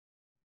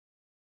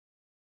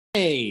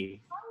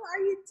Hey, How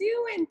are you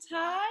doing,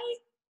 Ty?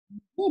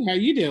 good. How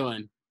you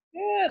doing?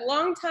 Good.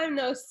 Long time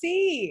no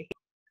see.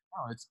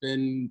 Oh, it's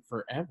been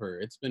forever.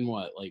 It's been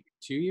what, like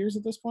 2 years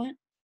at this point?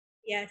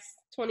 Yes,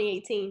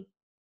 2018.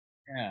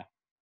 Yeah.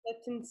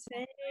 That's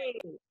insane.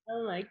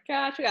 Oh my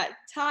gosh, we got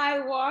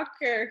Ty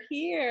Walker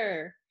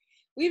here.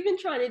 We've been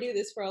trying to do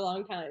this for a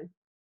long time.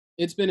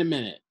 It's been a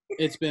minute.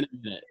 It's been a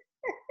minute.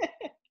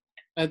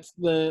 That's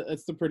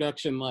the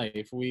production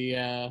life. We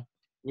have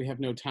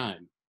no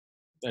time.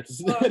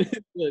 That's Oh, that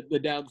is the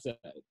downside.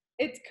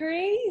 it's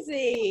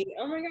crazy.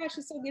 Oh my gosh,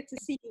 it's so good to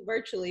see you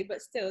virtually,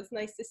 but still, it's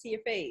nice to see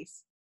your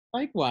face.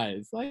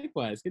 Likewise,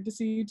 likewise. Good to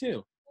see you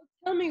too.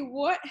 Tell me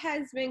what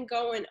has been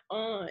going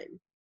on.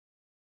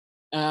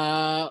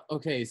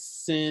 Okay,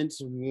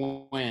 since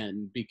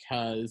when?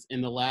 Because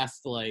in the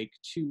last like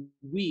 2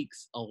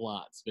 weeks, a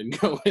lot's been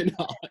going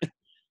on.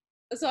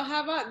 So,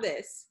 how about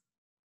this?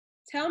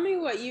 Tell me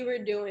what you were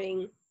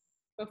doing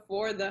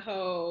before the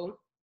whole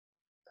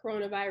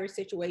coronavirus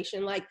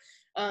situation. Like,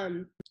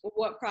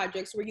 what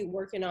projects were you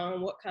working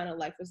on? What kind of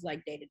life was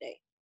like day to day?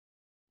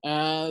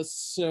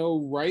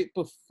 So right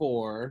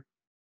before,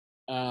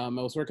 I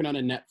was working on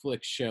a Netflix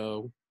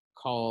show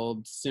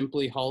called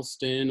Simply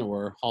Halston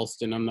or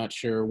Halston. I'm not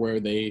sure where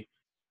they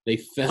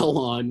fell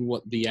on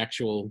what the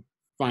actual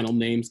final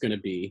name's going to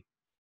be.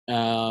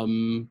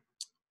 Um,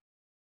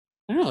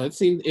 I don't know.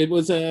 It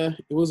was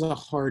a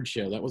hard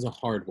show. That was a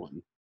hard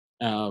one.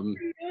 What Um,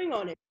 are you doing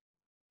on it?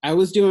 I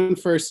was doing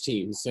first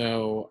team,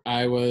 so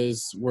I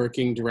was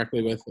working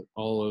directly with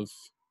all of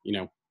you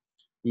know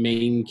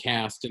main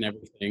cast and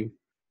everything.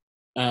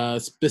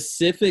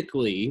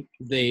 Specifically,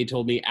 they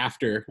told me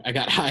after I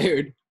got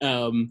hired,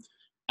 I'm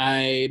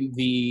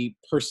the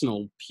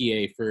personal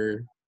PA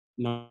for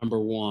number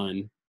one,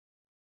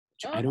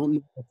 which I Oh, don't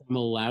know if I'm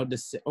allowed to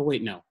say. Oh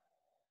wait, no,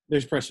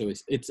 there's press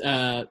release. It's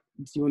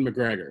Ewan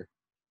McGregor.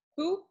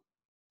 who?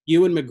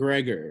 Ewan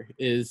McGregor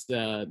is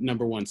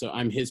number one, so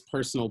I'm his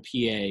personal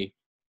PA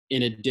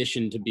in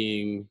addition to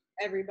being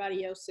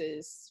Everybody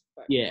else's.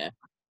 yeah.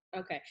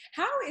 Okay.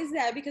 How is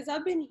that? Because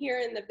I've been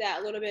hearing of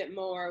that a little bit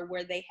more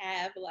where they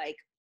have like,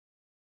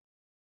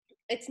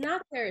 it's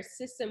not their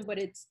assistant, but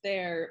it's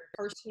their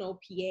personal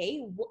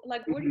PA.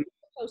 Like, what are you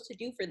supposed to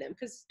do for them?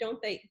 Because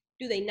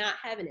do they not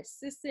have an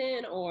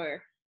assistant or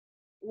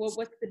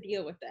what's the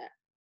deal with that?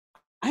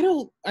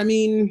 I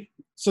mean,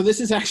 so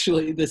this is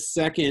actually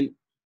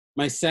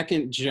my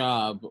second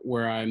job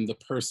where I'm the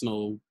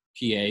personal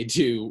PA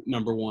to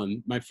number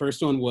one. My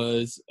first one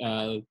was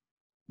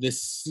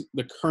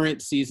the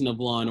current season of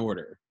Law and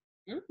Order.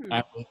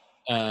 I Mm,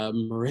 was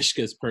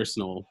Mariska's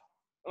personal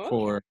okay.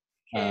 for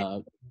uh,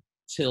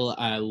 till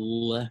I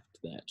left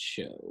that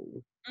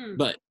show. Mm,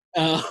 But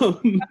um,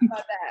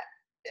 about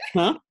that.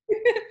 huh?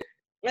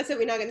 I said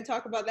we're not going to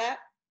talk about that.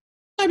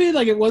 I mean,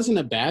 like it wasn't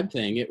a bad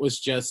thing. It was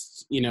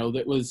just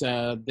that was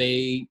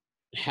they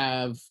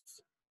have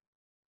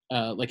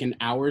like an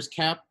hours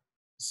cap,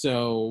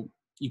 so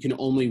you can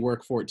only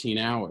work 14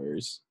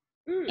 hours.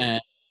 Mm,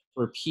 And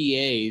for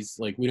PAs,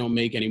 like we don't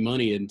make any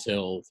money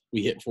until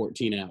we hit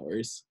 14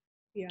 hours.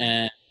 yeah.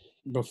 And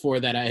before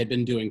that, I had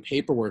been doing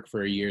paperwork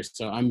for a year,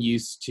 so I'm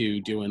used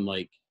to doing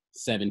like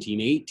 17,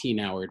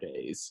 18-hour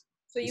days.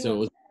 So you So want it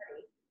was,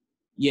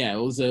 yeah,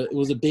 it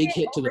was a big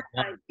hit to the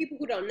overtime? People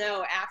who don't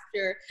know,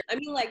 I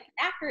mean, like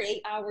after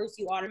 8 hours,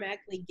 you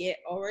automatically get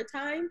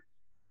overtime.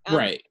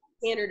 right.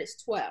 Standard is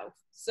 12.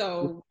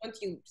 So once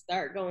you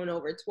start going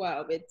over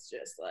 12, it's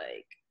just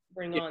like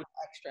bring on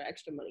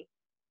extra money.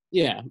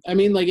 Yeah, I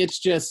mean, like it's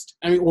just,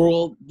 I mean,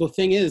 well, the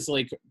thing is,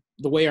 like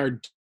the way our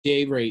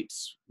day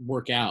rates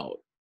work out,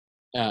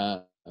 uh,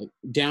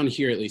 down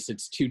here at least,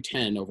 it's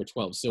 210 over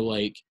 12. So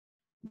like,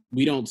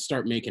 we don't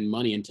start making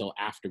money until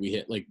after we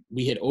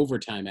hit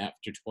overtime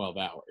after 12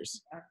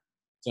 hours.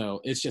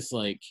 So it's just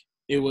like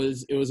it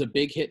was a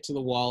big hit to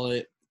the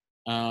wallet,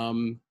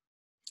 and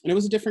it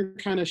was a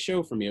different kind of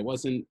show for me. It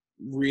wasn't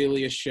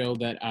really a show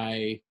that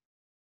I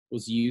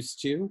was used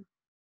to,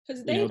 Because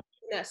you they've know.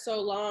 been that so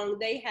long,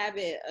 they have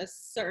it a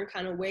certain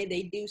kind of way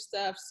they do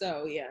stuff.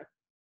 So yeah,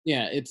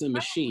 Yeah, it's a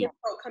machine.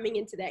 difficult coming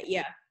into that.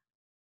 Yeah,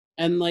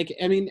 And like,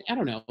 I mean, I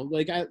don't know,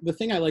 like the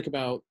thing I like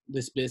about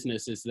this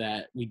business is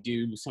that we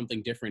do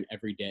something different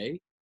every day.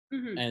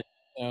 hmm, And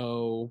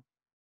so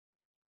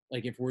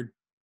like if we're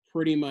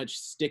pretty much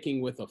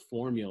sticking with a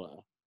formula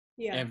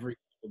yeah, every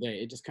single day,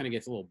 it just kind of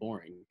gets a little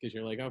boring because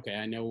you're like, okay,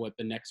 I know what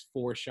the next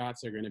four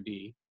shots are going to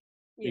be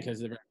yeah.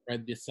 because I've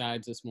read the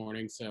sides this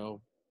morning.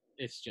 So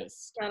it's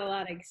just, Not a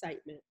lot of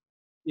excitement.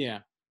 yeah.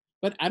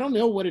 But I don't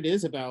know what it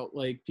is about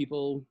like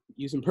people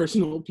using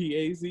personal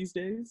PAs these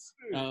days.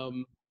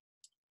 Hmm.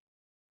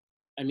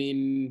 I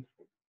mean,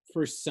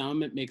 for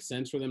some, it makes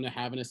sense for them to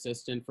have an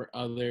assistant. For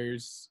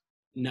others,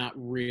 not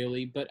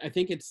really. But I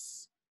think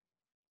it's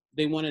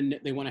they want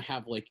to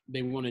have like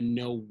they want to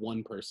know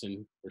one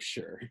person for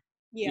sure.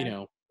 You Yeah,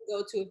 know,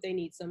 go to if they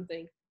need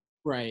something.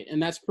 right?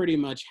 And that's pretty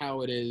much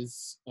how it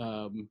is.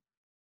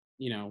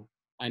 You know,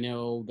 I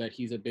know that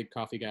he's a big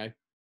coffee guy,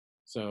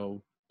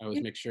 so I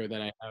always make sure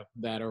that I have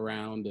that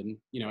around, and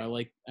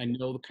I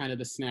know kind of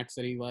the snacks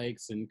that he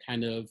likes, and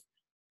kind of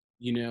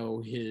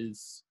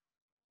his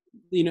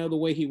the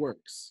way he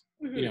works.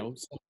 Mm-hmm.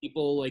 Some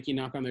people, like, you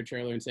knock on their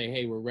trailer and say,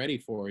 "Hey, we're ready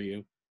for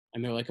you,"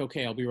 and they're like,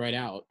 "Okay, I'll be right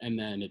out," and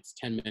then it's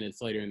 10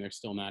 minutes later and they're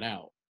still not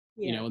out.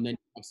 Yeah. And then you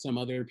have some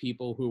other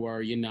people who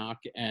are, you knock,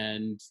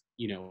 and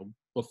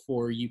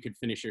before you could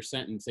finish your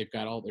sentence, they've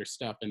got all their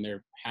stuff and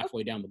they're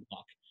halfway down the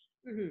block.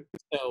 Mm-hmm.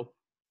 So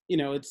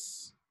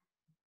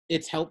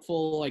it's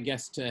helpful, I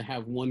guess, to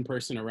have one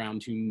person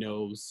around who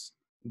knows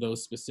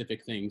those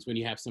specific things when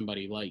you have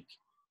somebody like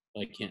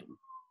him.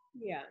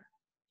 Yeah.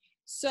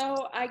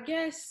 So I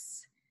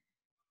guess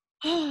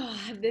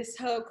this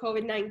whole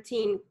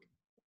COVID-19,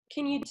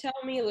 can you tell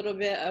me a little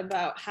bit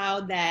about how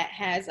that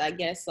has, I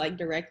guess, like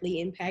directly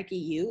impacted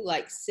you,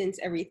 like since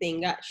everything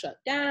got shut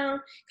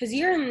down? Because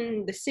you're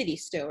in the city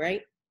still,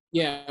 right?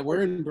 Yeah,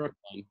 we're in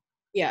Brooklyn.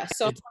 Yeah.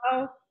 So It's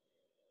how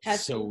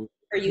has things so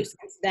for you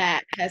since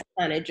that has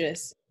kind of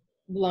just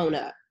blown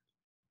up?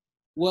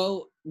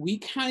 well,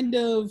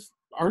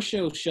 our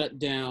show shut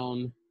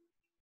down.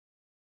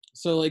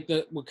 So like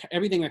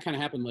everything that kind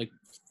of happened, like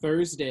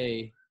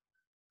Thursday,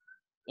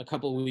 a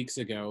couple of weeks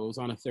ago, it was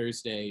on a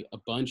Thursday, a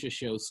bunch of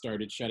shows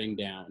started shutting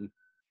down,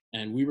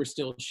 and we were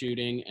still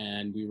shooting,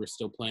 and we were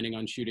still planning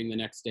on shooting the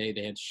next day.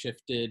 They had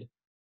shifted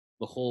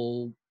the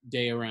whole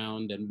day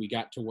around, and we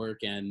got to work,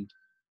 and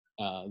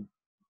uh,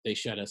 they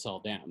shut us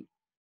all down.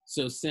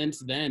 So since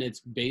then,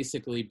 it's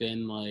basically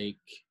been like,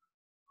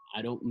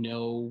 I don't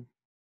know,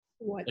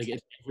 What? like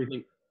it's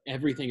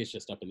everything is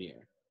just up in the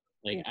air.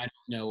 Like, Yeah. I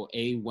don't know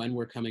when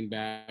we're coming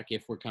back,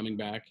 if we're coming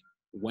back,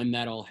 when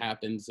that all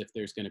happens, if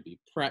there's going to be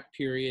prep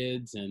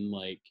periods, and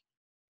like,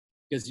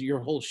 because your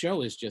whole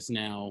show is just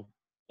now,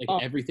 like, Oh,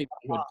 everything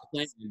you had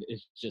planned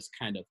is just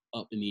kind of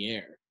up in the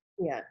air.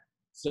 yeah.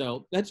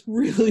 So that's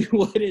really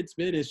what it's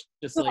been. It's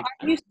just So like,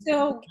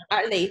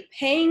 are they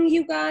paying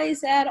you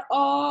guys at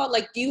all?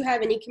 Like, do you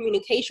have any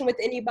communication with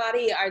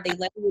anybody? Are they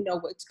letting you know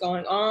what's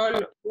going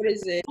on? What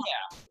is it?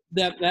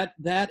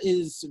 that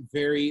is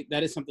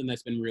something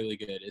that's been really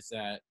good, is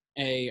that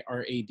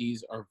our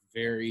ads are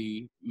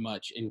very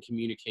much in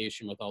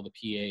communication with all the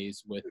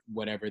PAs with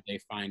whatever they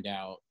find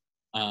out,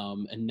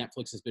 and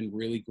Netflix has been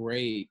really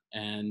great,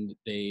 and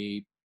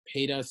they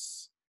paid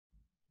us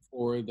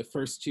for the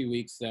first 2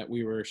 weeks that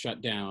we were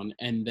shut down,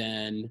 and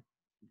then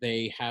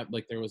they have,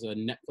 like, there was a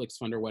Netflix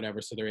fund or whatever,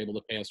 so they're able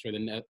to pay us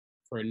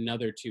for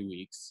another 2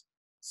 weeks.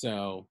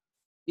 So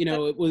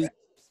it was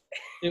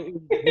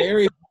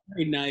very,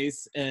 very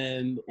nice,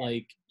 and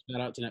like,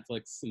 shout out to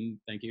Netflix and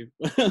thank you.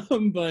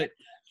 But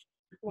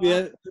Wow.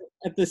 yeah,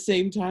 at the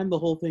same time, the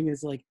whole thing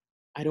is like,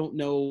 I don't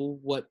know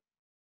what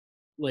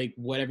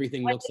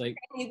everything Are looks like.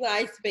 they paying you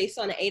guys based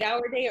on an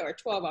 8-hour day or a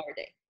 12-hour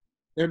day?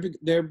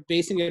 They're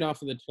basing it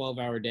off of the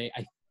 12-hour day.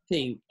 I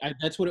think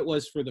that's what it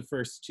was for the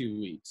first 2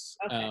 weeks.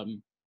 Okay.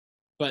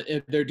 But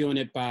if they're doing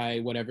it by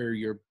whatever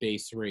your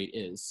base rate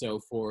is. So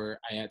for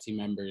IATSE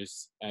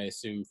members, I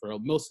assume for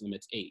most of them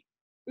it's 8.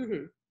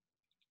 Mm-hmm.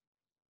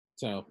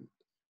 So,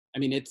 I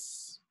mean,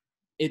 it's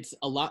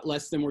a lot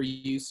less than we're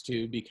used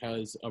to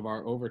because of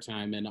our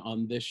overtime. And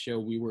on this show,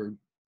 we were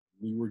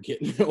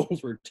getting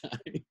overtime.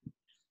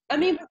 I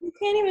mean, but you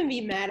can't even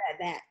be mad at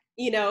that,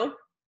 you know?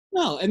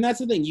 No, and that's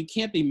the thing. You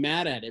can't be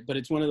mad at it, but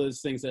it's one of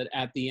those things that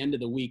at the end of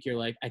the week, you're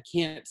like, I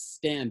can't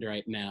stand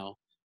right now.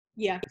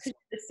 Yeah, because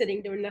you're just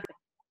sitting doing nothing.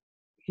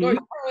 Or, Hmm?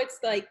 it's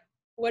like,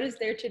 what is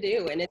there to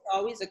do? And it's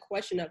always a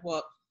question of,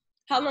 well,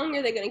 how long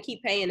are they going to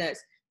keep paying us?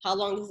 How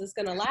long is this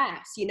going to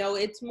last?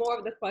 It's more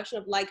of the question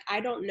of like, I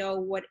don't know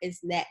what is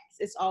next.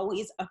 It's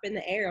always up in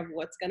the air of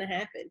what's going to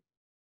happen.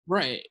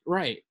 Right.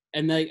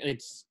 And like,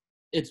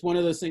 it's one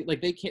of those things, like,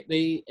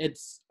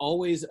 it's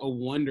always a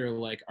wonder,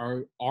 like,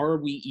 are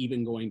we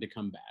even going to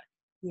come back?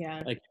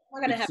 Yeah. Like,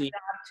 We're going to have a job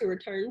to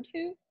return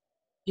to.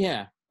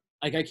 yeah,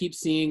 like, I keep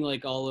seeing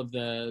like all of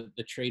the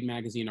trade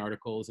magazine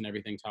articles and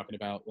everything talking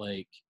about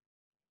like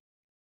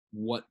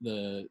what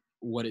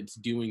it's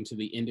doing to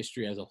the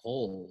industry as a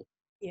whole.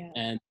 Yeah.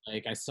 And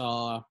like, I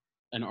saw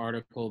an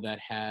article that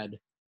had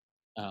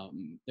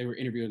they were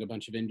interviewing a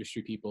bunch of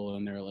industry people,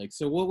 and they're like,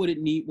 so what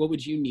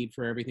would you need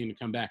for everything to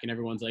come back? And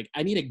everyone's like,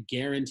 I need a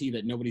guarantee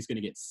that nobody's going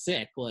to get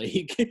sick.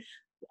 Like,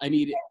 I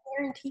need I can't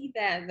guarantee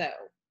that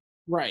though.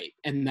 right.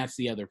 And that's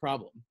the other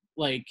problem.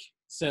 Like,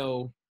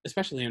 so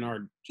especially in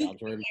our You jobs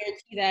can't where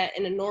guarantee that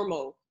in a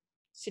normal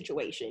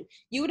situation.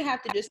 You would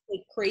have to just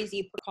take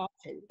crazy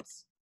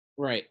precautions.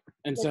 right.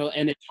 And so,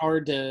 and it's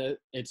hard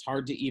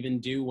to even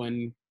do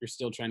when you're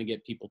still trying to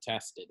get people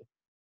tested.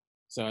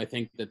 So I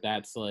think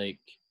that's like,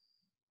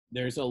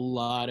 there's a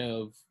lot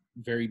of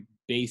very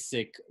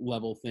basic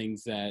level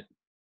things that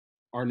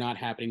are not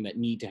happening that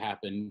need to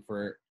happen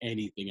for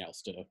anything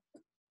else to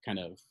kind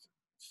of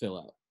fill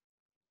out.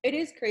 It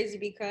is crazy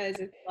because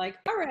it's like,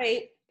 all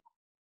right,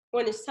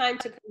 when it's time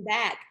to come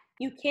back,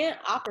 you can't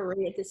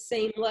operate at the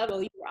same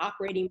level you were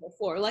operating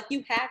before. Like,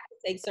 you have to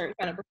take certain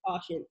kind of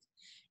precautions.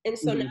 And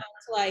so now Mm-hmm.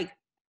 it's like,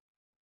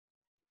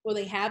 Will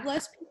they have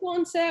less people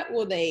on set?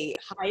 Will they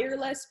hire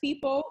less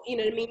people? You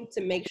know what I mean?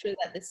 To make sure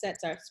that the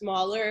sets are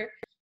smaller.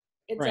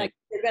 It's like Right.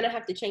 they're gonna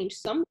have to change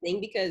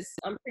something because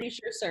I'm pretty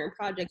sure certain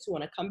projects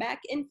want to come back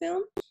in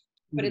film,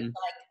 but it's Mhm.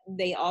 like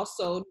they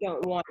also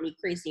don't want any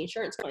crazy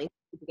insurance claims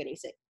for people getting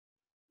sick.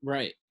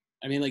 Right.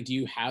 I mean, like, do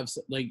you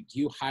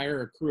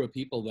hire a crew of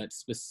people that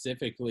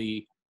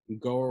specifically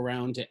go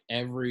around to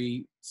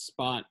every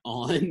spot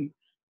on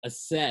a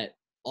set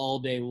all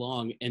day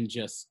long and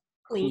just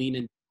Clean. clean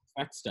and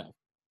affect stuff?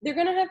 They're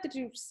gonna have to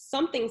do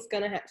something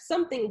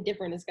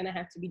different is gonna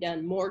have to be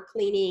done. More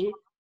cleaning,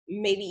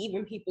 maybe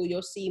even people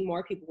you'll see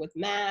more people with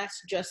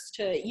masks just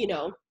to,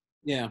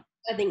 Yeah.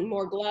 I think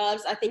more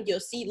gloves. I think you'll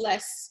see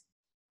less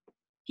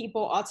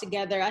people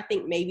altogether. I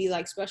think maybe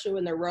like especially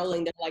when they're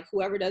rolling, they're like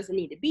whoever doesn't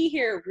need to be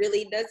here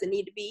really doesn't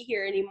need to be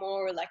here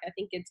anymore. Like I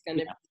think it's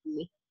gonna Yeah.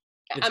 be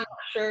It's I'm not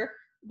sure,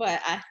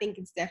 but I think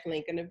it's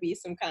definitely gonna be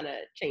some kind of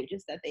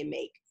changes that they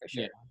make for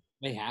yeah. sure.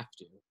 They have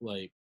to.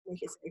 Like,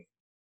 Make it safe.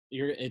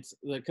 it's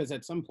like, because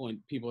at some point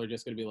people are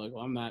just going to be like,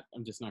 well,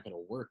 I'm just not going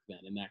to work then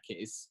in that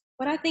case.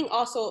 But I think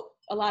also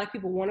a lot of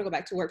people want to go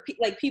back to work.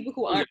 Like people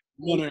who Oh, yeah. aren't.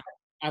 No, no, no,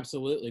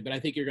 absolutely. But I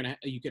think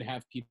you could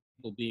have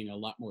people being a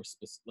lot more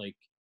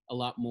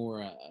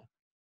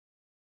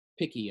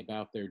picky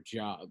about their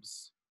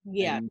jobs,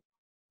 Yeah, and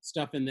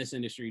stuff in this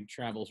industry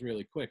travels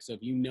really quick. So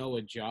if you know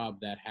a job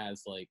that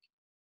has like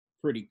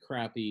pretty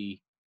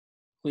crappy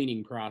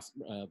cleaning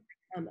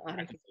I'm out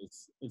of here.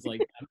 practices, it's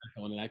like, I'm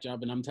not going to that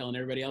job, and I'm telling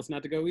everybody else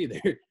not to go either.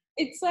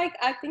 It's like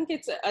I think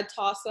it's a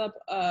toss up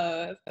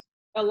of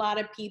a lot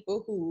of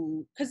people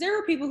who, because there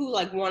were people who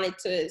like wanted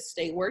to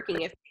stay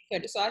working if they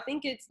could. So I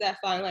think it's that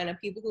fine line of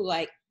people who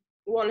like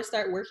want to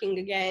start working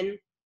again,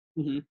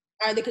 Hmm.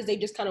 either because they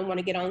just kind of want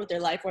to get on with their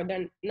life or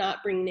they're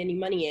not bringing any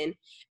money in.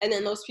 And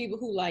then those people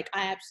who like,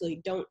 I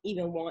absolutely don't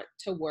even want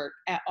to work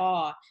at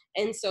all.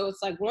 And so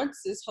it's like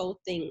once this whole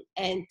thing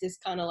ends, it's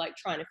kind of like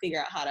trying to figure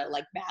out how to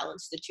like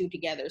balance the two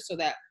together so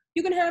that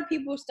you can have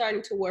people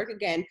starting to work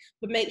again,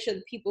 but make sure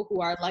the people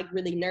who are like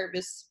really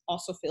nervous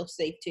also feel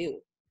safe too.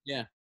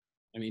 Yeah.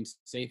 I mean,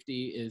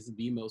 safety is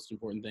the most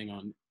important thing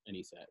on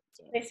any set.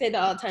 So They say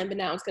that all the time, but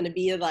now it's going to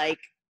be like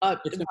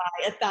up it's by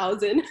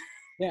 1,000.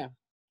 yeah,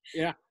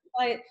 yeah,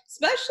 Like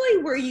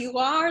especially where you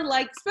are,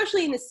 like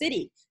especially in the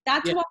city.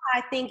 That's yeah, why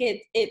I think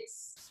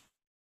it's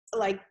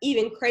like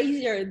even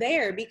crazier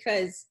there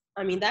because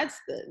I mean that's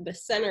the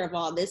center of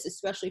all this,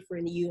 especially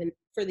for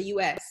the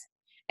U.S.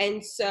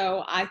 And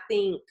so I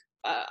think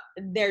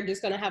they're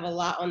just gonna have a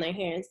lot on their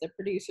hands. The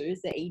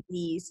producers, the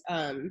ADs,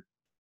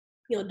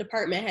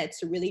 department heads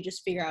to really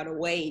just figure out a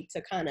way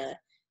to kind of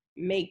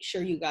make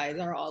sure you guys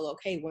are all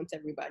okay once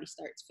everybody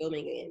starts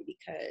filming again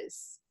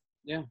because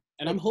yeah.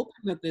 And I'm hoping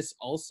that this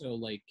also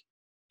like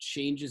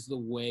changes the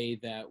way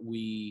that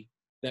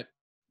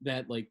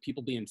that like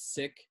people being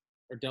sick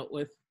are dealt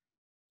with.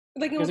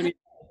 like Because I mean,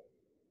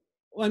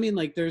 well, I mean,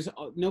 like, there's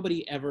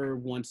nobody ever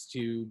wants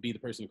to be the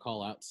person to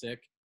call out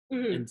sick,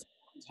 mhm, and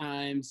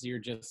sometimes you're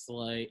just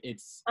like,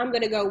 I'm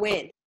gonna go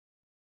win.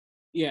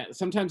 yeah.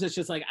 Sometimes it's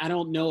just like, I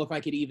don't know if I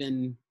could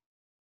even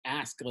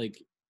ask.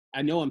 Like,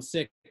 I know I'm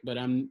sick, but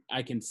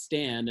I can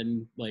stand,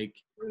 and like,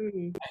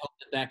 Mhm. I hope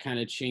that kind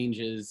of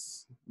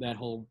changes that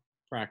whole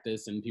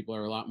practice, and people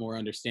are a lot more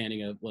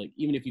understanding of like,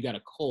 even if you got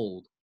a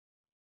cold,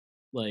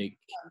 like,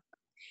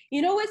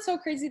 You know what's so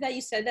crazy that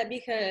you said that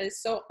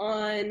because so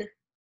on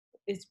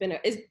it's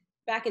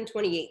back in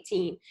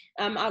 2018.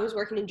 I was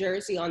working in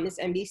Jersey on this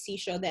NBC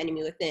show, The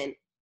Enemy Within,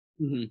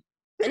 mhm,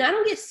 and I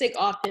don't get sick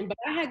often, but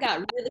I had got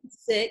really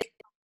sick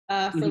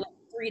for mhm, like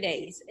 3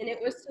 days, and it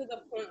was to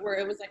the point where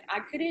it was like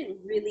I couldn't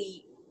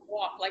really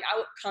walk. Like I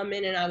would come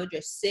in and I would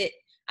just sit.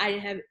 I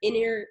didn't have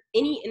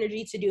any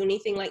energy to do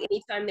anything. Like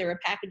anytime there were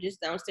packages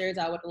downstairs,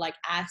 I would like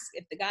ask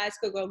if the guys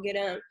could go get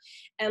them,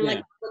 and like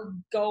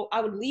yeah,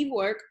 I would leave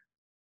work,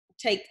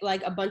 take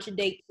like a bunch of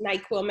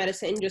NyQuil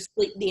medicine and just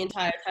sleep the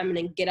entire time and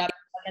then get up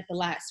like, at the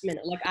last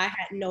minute. Like I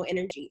had no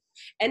energy.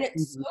 And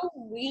it's mhm, so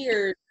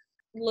weird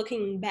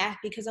looking back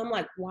because I'm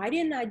like, why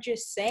didn't I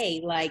just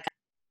say like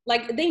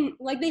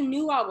they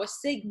knew I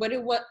was sick, but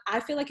I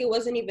feel like it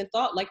wasn't even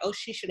thought like, oh,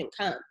 she shouldn't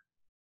come.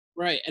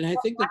 right. And I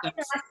think Why that didn't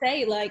that's, I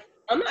say like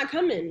I'm not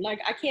coming? Like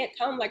I can't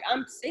come, like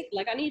I'm sick,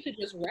 like I need to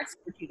just rest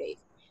for 2 days.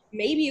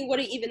 Maybe it would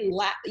have even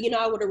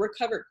I would have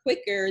recovered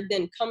quicker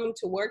than coming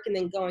to work and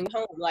then going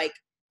home. Like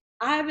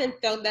I haven't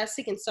felt that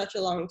sick in such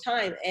a long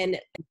time. And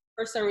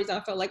for some reason,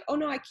 I felt like, oh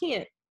no, I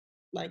can't.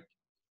 Like,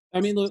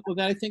 I mean, look,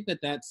 I think that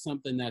that's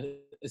something that,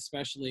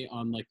 especially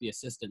on like the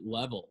assistant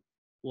level,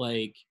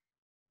 like,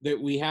 that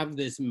we have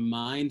this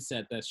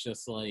mindset that's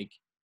just like,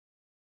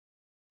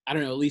 I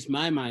don't know, at least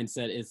my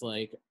mindset is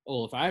like,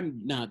 oh, if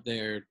I'm not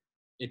there,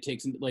 it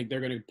takes, like, they're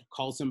going to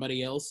call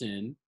somebody else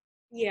in,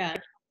 yeah,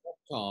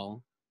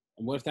 call.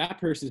 And what if that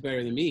person's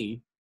better than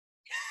me?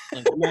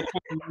 Like, I'm not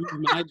trying to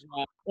lose my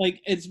job.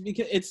 Like, it's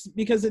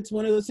because it's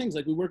one of those things.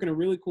 Like, we work in a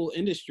really cool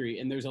industry,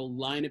 and there's a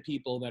line of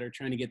people that are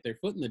trying to get their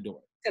foot in the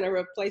door. it's gonna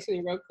replace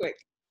me real quick.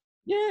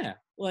 Yeah,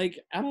 like,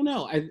 I don't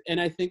know.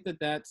 I think that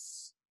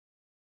that's,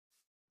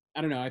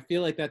 I don't know. I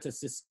feel like that's a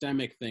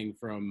systemic thing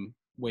from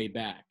way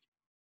back,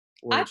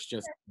 I where it's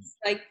just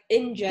like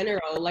in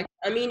general, like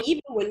I mean,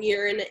 even when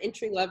you're in an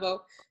entry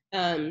level,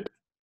 um,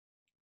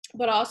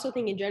 but I also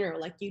think in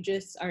general, like you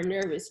just are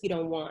nervous. You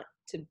don't want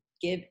to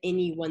give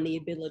anyone the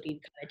ability to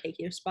kind of take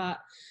your spot.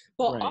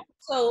 But right.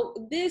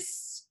 also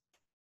this,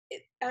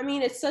 I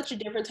mean, it's such a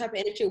different type of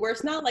energy where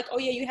it's not like, oh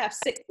yeah, you have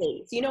sick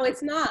days. You know,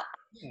 it's not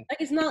Yeah. like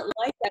it's not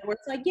like that where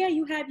it's like, yeah,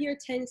 you have your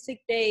 10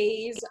 sick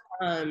days.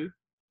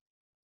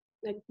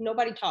 Like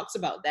nobody talks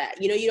about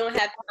that. You know, you don't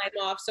have time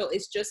off. So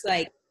it's just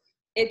like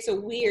it's a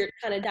weird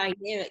kind of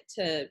dynamic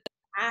to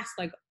ask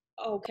like,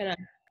 oh, can I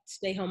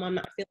stay home? I'm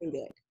not feeling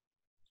good.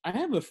 I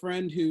have a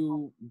friend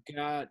who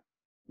got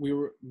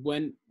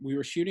when we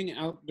were shooting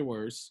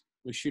outdoors,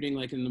 was shooting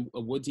like in a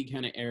woodsy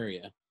kind of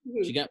area.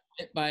 Mhm. She got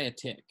bit by a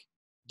tick.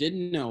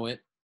 Didn't know it.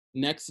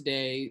 Next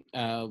day,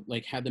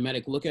 like had the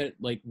medic look at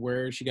like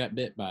where she got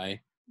bit by,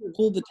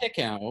 pulled the tick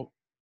out,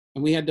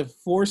 and we had to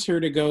force her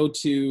to go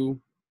to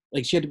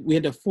like we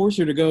had to force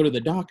her to go to the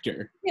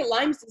doctor. Yeah,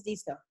 Lyme's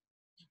disease though.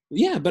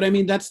 Yeah, but I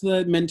mean that's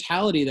the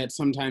mentality that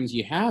sometimes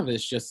you have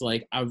is just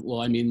like I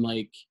mean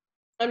like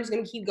I'm just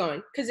gonna keep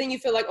going because then you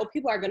feel like, oh,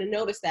 people are gonna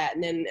notice that,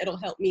 and then it'll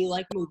help me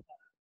like move.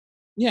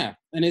 yeah,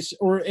 and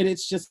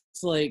it's just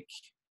like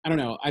I don't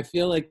know. I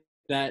feel like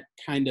that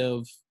kind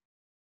of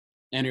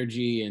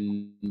energy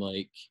and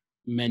like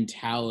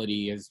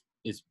mentality is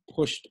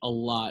pushed a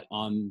lot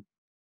on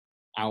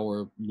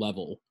our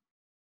level,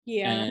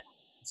 Yeah, and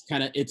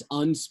it's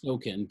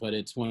unspoken, but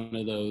it's one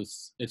of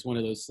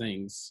those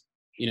things,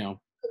 you know.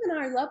 even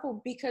our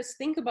level because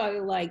think about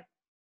it, like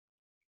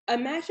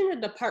imagine a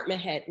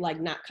department head like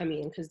not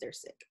coming in because they're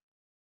sick.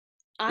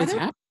 I It's don't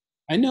happened.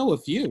 I know a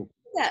few. do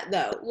that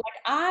though. Like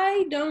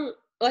I don't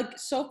like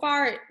so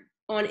far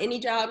on any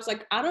jobs.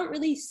 Like I don't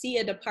really see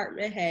a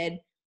department head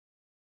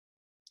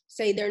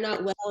say they're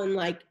not well and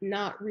like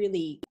not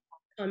really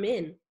come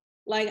in.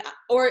 Like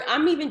or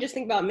I'm even just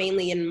thinking about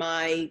mainly in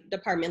my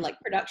department, like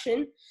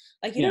production.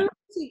 Like you Yeah, don't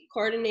see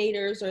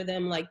coordinators or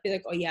them like be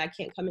like, oh yeah, I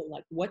can't come in.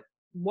 Like what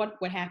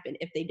would happen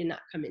if they did not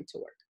come into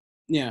work?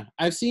 yeah.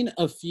 I've seen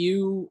a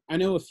few. I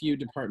know a few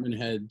department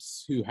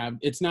heads who have.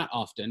 It's not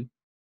often,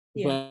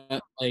 Yeah.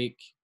 but like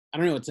I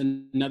don't know. It's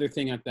another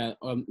thing at that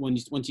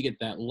once you get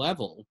that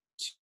level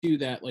to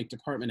that like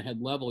department head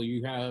level,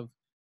 you have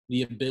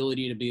the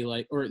ability to be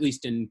like, or at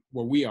least in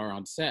where we are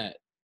on set,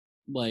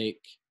 like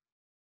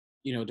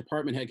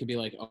department head could be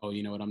like, oh,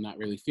 you know what, I'm not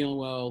really feeling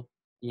well.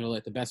 I'm gonna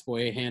let the best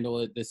boy handle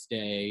it this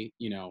day.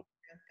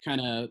 Kind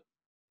of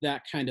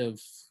that kind of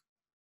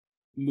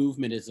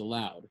movement is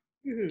allowed,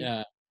 Hmm.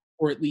 uh,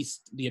 or at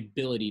least the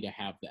ability to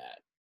have that.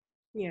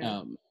 Yeah.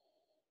 Um,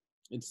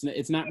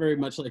 it's not very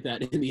much like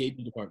that in the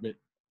AD department.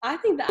 I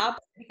think the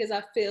opposite because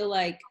I feel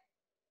like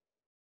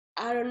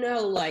I don't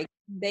know, like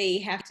they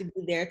have to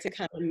be there to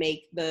kind of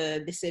make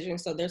the decision,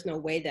 so there's no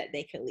way that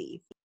they can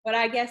leave. But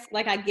I guess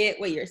like I get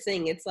what you're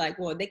saying. It's like,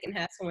 well, they can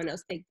have someone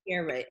else take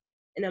care of it.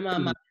 And in my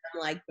Mhm. mind, I'm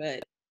like,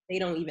 but they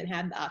don't even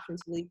have the option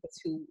to leave because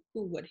who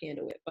would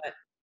handle it? But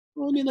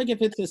Well, I mean, like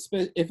if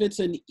it's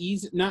an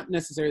easy, not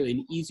necessarily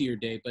an easier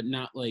day, but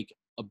not like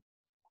a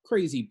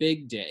crazy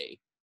big day.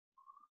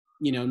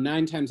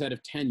 9 times out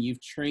of 10,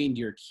 you've trained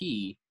your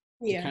key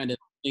to yeah, kind of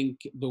think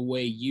the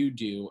way you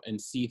do and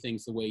see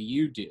things the way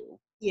you do.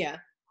 yeah,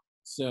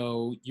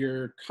 So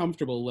you're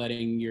comfortable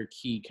letting your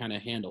key kind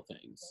of handle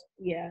things.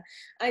 yeah.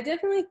 I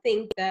definitely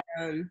think that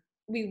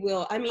we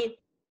will. I mean,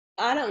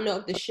 I don't know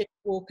if the shift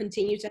will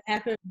continue to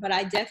happen, but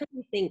I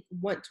definitely think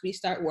once we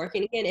start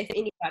working again, if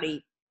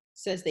anybody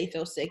says they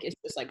feel sick, it's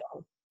just like,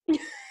 oh.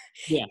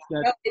 Yeah,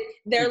 No,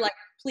 they're like,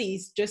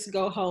 please just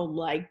go home.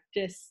 Like,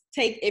 just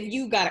take if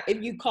you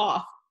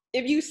cough,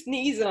 if you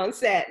sneeze on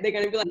set, they're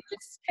gonna be like,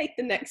 just take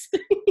the next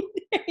 3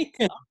 days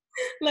off.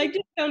 Like,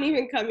 just don't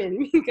even come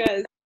in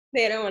because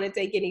they don't want to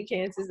take any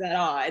chances at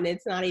all. And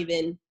it's not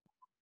even.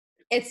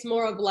 It's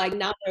more of like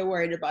now they're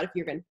worried about if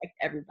you're gonna infect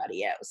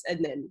everybody else,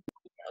 and then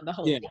the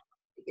whole yeah. thing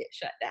will get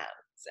shut down.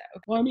 So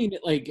Well, I mean,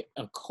 like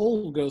a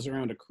cold goes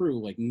around a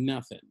crew like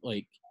nothing.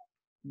 Like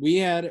we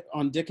had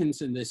on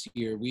Dickinson this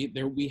year,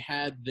 we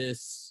had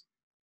this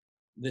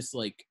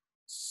like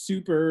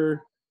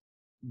super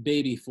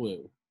baby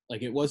flu.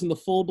 Like it wasn't the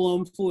full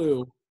blown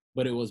flu,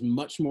 but it was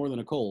much more than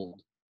a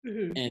cold.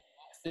 mhm. And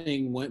that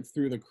thing went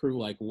through the crew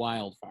like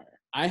wildfire.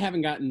 I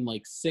haven't gotten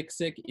like sick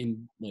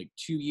in like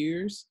 2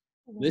 years.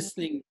 This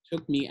thing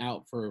took me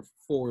out for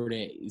 4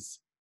 days.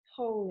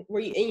 Holy, were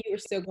you and you were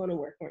still going to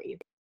work, weren't you?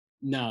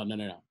 No, no,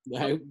 no, no.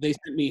 Oh, They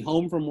sent me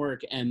home from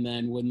work and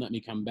then wouldn't let me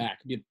come back.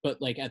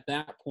 But like at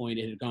that point,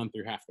 it had gone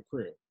through half the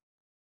crew.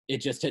 It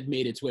just had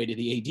made its way to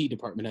the AD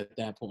department at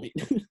that point.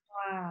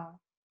 wow.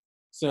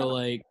 So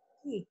like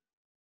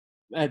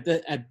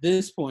at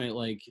this point,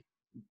 like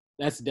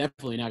that's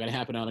definitely not going to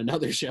happen on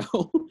another show.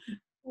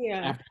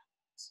 Yeah. After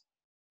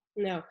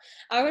No,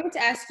 I wanted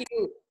to ask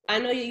you. I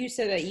know you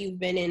said that you've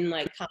been in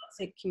like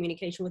constant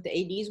communication with the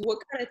ADs. What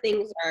kind of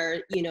things are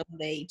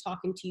they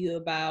talking to you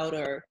about,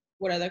 or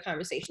what other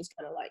conversations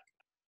kind of like?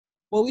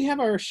 well, we have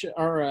our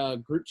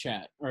group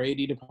chat, our AD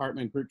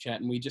department group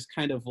chat, and we just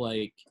kind of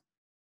like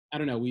I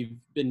don't know. We've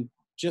been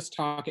just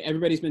talking.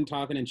 Everybody's been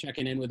talking and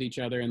checking in with each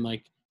other and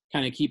like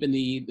kind of keeping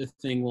the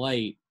thing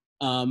light.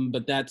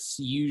 But that's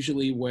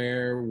usually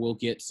where we'll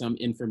get some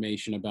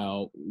information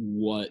about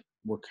what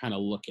we're kind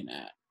of looking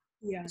at.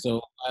 Yeah. So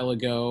a while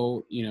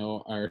ago, you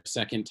know, our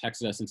second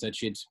texted us and said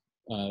she had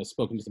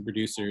spoken to the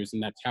producers,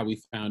 and that's how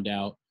we found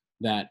out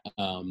that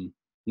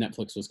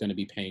Netflix was going to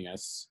be paying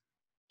us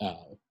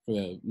for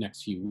the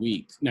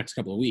next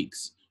couple of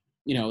weeks.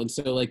 You know, and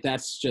so like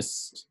that's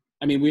just,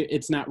 I mean,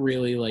 it's not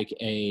really like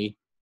a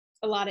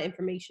lot of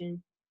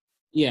information.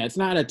 Yeah, it's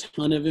not a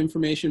ton of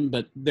information,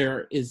 but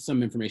there is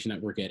some information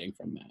that we're getting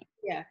from that.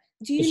 Yeah.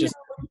 Do you know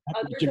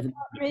other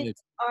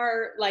departments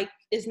are like,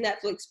 is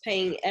Netflix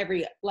paying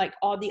like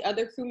all the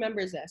other crew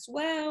members as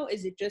well?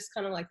 Is it just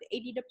kind of like the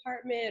AD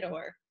department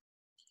or?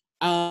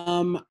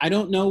 I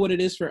don't know what it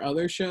is for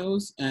other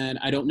shows, and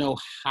I don't know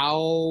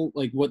how,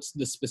 like, what's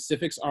the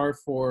specifics are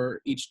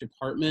for each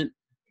department.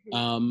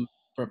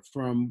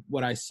 From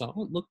what I saw,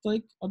 it looked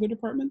like other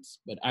departments,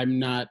 but I'm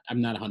not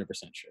 100%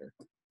 sure.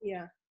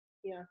 Yeah.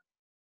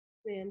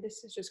 Man,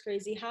 this is just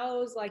crazy.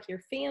 How's like your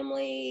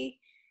family?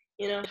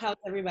 You know, how's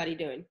everybody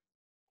doing?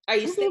 Are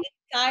you staying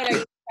inside? Are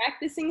you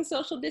practicing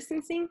social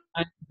distancing?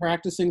 I'm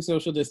practicing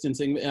social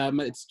distancing.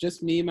 It's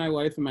just me, my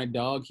wife, and my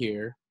dog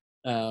here.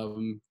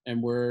 And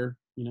we're,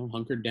 you know,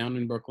 hunkered down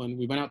in Brooklyn.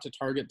 We went out to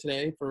Target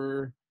today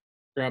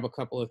grab a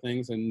couple of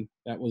things, and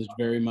that was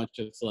very much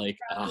just like,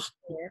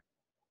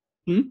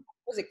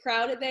 Was it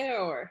crowded there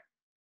or?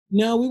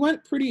 No, we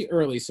went pretty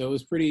early, so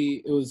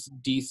it was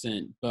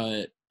decent.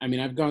 But I mean,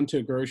 I've gone to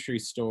a grocery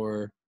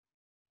store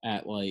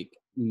at like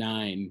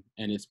 9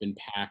 and it's been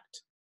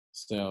packed.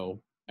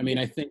 So, I mean,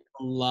 I think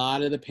a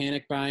lot of the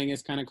panic buying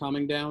is kind of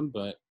calming down,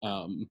 but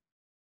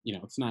you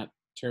know, it's not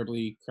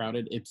terribly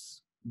crowded.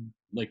 It's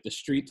like the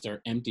streets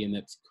are empty, and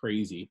that's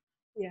crazy.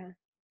 Yeah.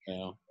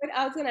 So, but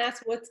I was gonna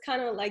ask, what's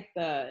kind of like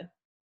the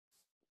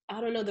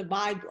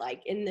vibe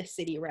like in the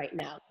city right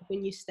now?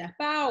 When you step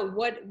out,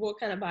 what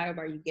kind of vibe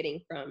are you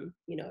getting from,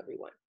 you know,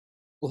 everyone?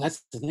 Well,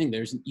 that's the thing.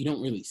 You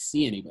don't really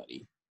see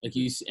anybody. Like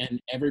and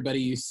everybody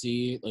you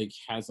see like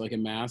has like a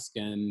mask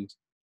and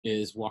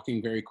is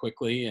walking very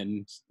quickly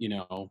and, you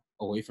know,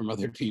 away from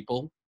other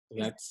people.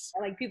 That's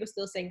like people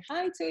still saying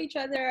hi to each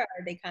other, or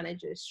are they kind of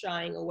just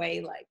shying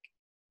away, like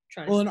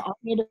trying well, to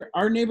and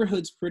our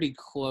neighborhood's pretty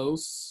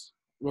close,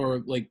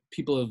 or like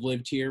people have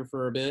lived here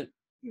for a bit.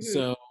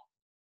 So,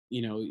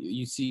 you know,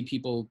 you see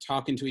people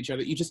talking to each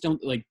other. You just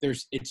don't like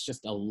it's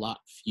just a lot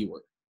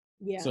fewer.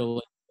 Yeah. So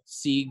like,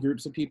 see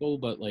groups of people,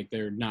 but like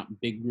they're not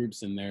big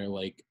groups, and they're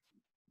like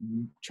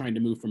trying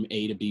to move from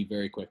A to B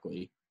very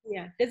quickly.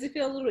 Yeah. Does it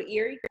feel a little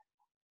eerie?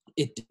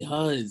 It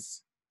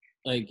does.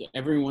 Like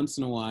every once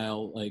in a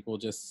while, like we'll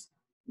just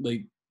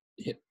like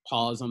hit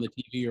pause on the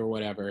TV or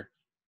whatever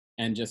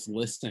and just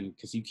listen,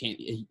 because you can't.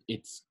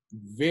 It's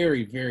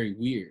very, very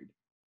weird.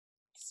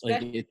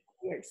 Especially like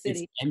New York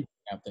City. It's empty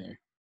out there.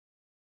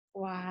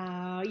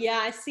 Wow. Yeah,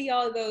 I see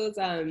all those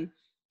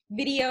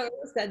videos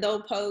that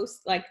they'll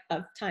post, like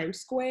of Times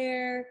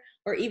Square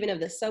or even of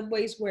the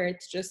subways where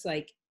it's just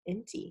like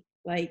empty.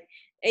 Like,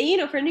 and you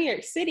know, for New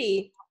York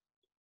City,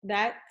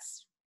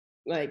 that's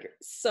like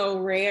so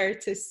rare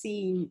to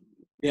see.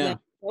 Yeah. Like,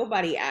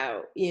 nobody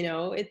out, you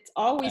know, it's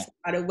always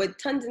crowded with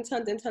tons and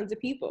tons and tons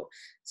of people.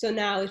 So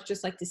now it's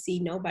just like to see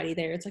nobody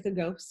there. It's like a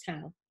ghost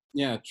town.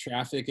 Yeah,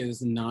 traffic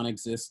is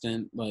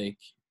non-existent. Like,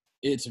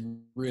 it's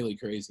really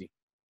crazy.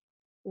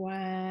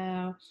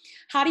 Wow.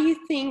 How do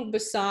you think,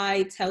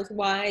 besides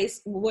health-wise,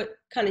 what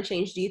kind of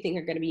change do you think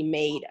are going to be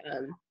made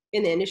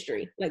in the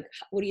industry? Like,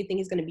 what do you think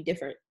is going to be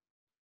different?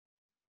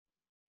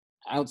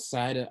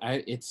 Outside of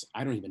I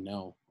don't even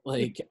know.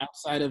 Like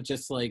outside of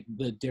just like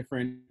the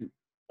different,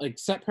 like,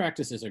 set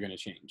practices are going to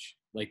change.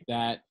 Like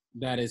that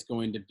is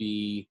going to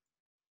be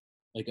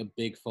like a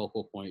big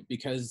focal point,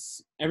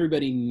 because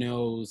everybody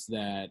knows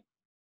that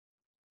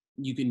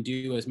you can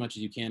do as much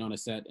as you can on a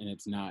set, and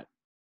it's not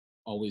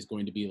always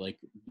going to be like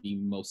the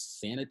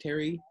most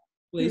sanitary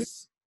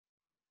place.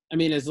 I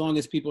mean, as long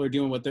as people are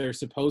doing what they're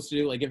supposed to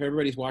do, like if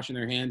everybody's washing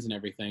their hands and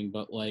everything,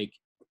 but like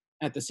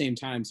at the same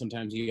time,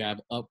 sometimes you have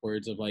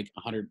upwards of like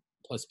 100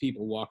 plus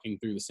people walking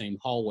through the same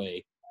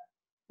hallway,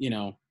 you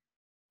know?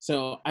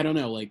 So I don't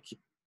know, like,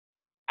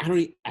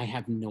 I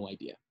have no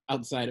idea.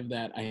 Outside of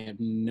that, I have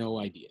no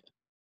idea.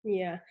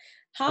 Yeah.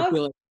 I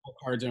feel like all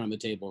cards are on the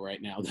table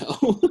right now,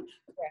 though.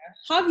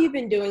 How have you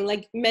been doing,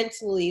 like,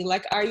 mentally?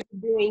 Like, are you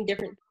doing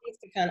different things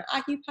to kind of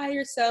occupy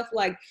yourself?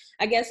 Like,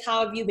 I guess,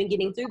 how have you been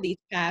getting through these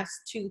past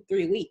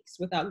 2-3 weeks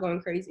without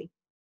going crazy?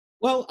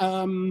 Well,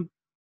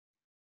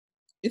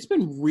 it's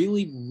been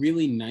really,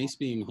 really nice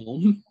being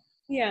home.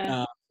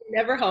 Yeah.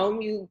 Never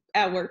home. You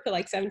at work for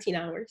like 17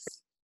 hours.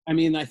 I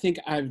mean, I think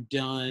I've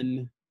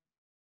done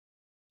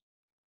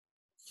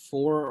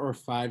 4 or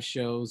 5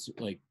 shows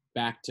like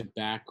back to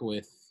back,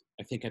 with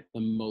I think at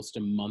the most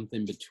a month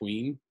in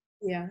between.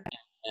 Yeah.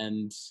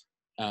 And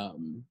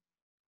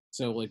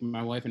so like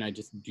my wife and I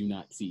just do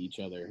not see each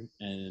other,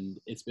 and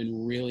it's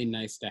been really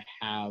nice to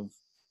have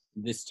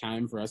this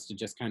time for us to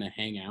just kind of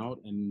hang out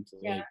and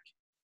like,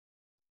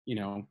 you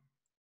know,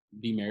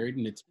 be married,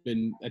 and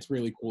that's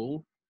really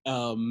cool.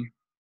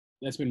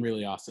 That's been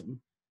really awesome.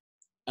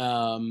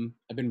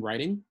 I've been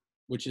writing,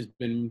 which has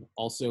been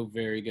also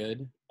very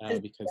good, Does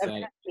because you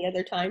ever have any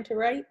other time to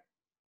write?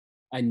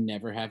 I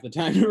never have the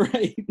time to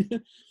write.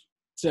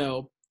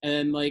 So,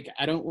 and like,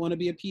 I don't want to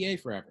be a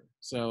PA forever.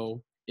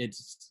 So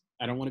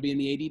I don't want to be in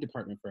the AD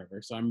department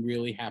forever. So I'm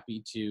really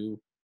happy to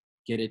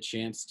get a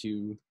chance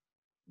to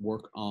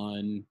work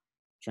on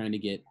trying to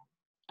get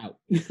out.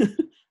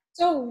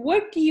 So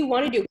what do you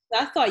want to do?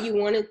 'Cause I thought you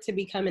wanted to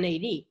become an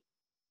AD.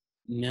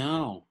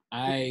 No,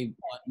 I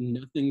want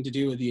nothing to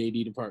do with the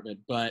AD department,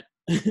 but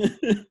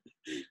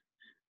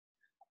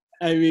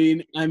I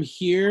mean, I'm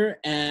here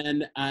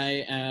and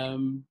I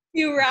am.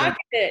 You rocking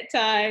it,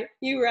 Ty.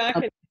 You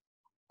rocking it.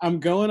 I'm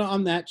going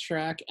on that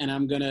track, and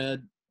I'm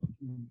gonna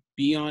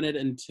be on it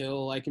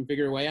until I can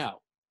figure a way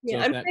out. Yeah,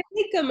 So I'm gonna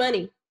make good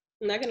money.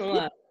 I'm not gonna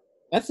lie.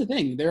 that's the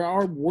thing. There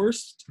are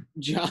worse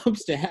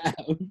jobs to have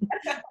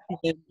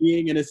than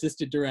being an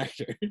assistant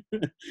director.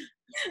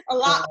 A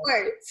lot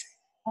worse.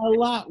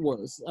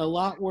 A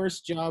lot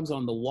worse jobs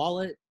on the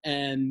wallet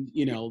and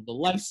the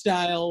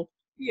lifestyle.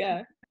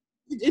 Yeah.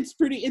 It's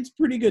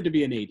pretty good to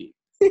be an AD.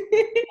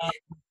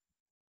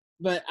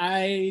 But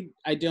I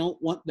don't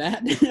want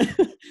that.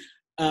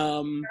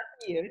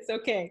 It's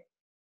okay.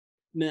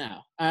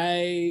 No,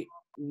 I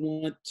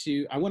want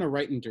to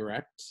write and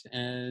direct,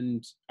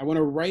 and I want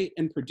to write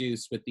and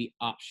produce with the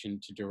option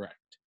to direct.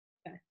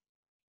 Okay.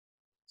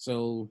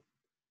 So,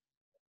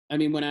 I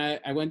mean, when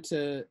I went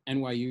to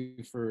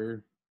NYU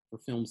for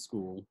film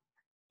school,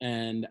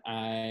 and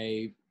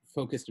I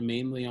focused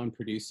mainly on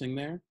producing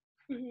there,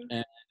 Mm-hmm.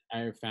 and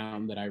I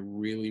found that I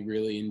really,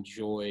 really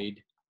enjoyed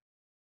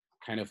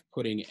kind of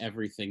putting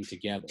everything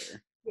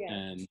together. Yeah.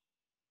 And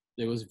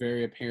it was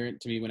very apparent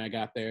to me when I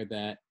got there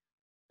that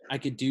I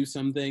could do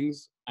some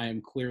things. I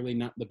am clearly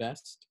not the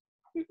best,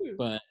 Mm-hmm.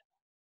 but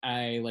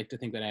I like to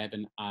think that I have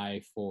an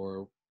eye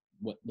for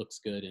what looks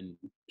good in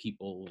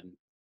people, and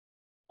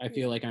I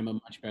feel like I'm a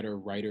much better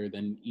writer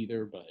than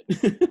either, but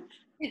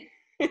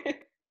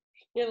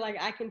You're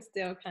like, I can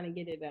still kind of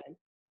get it done.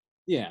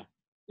 yeah.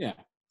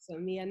 So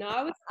Mia, no,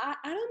 I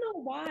don't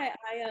know why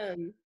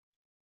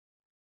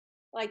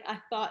like I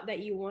thought that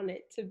you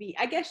wanted to be.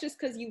 I guess just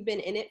because you've been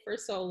in it for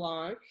so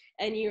long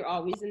and you're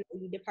always in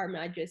the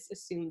department, I just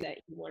assumed that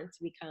you wanted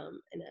to become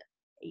an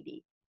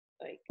AD.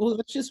 Like, Well,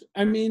 that's just,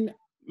 I mean,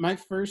 my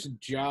first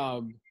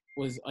job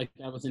was like,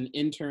 I was an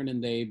intern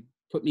and they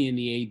put me in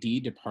the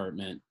AD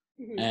department.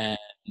 mm-hmm. And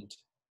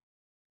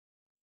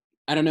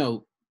I don't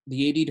know,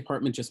 the AD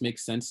department just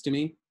makes sense to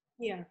me.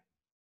 Yeah.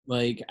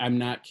 Like, I'm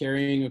not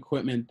carrying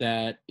equipment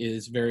that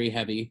is very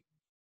heavy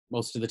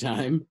most of the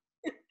time.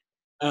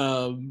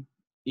 So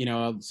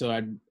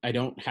I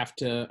don't have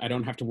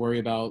to worry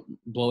about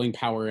blowing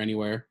power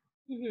anywhere.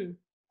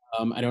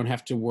 Mm-hmm. I don't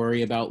have to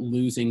worry about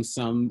losing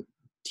some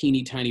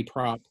teeny tiny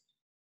prop,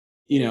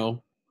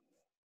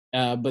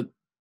 but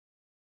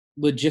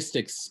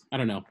logistics, I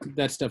don't know,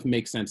 that stuff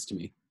makes sense to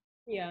me.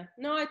 Yeah.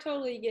 No, I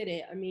totally get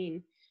it. I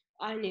mean,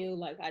 I knew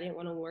like I didn't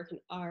want to work in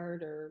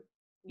art or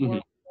Mm-hmm.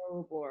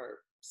 wardrobe or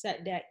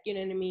set deck, you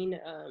know what I mean?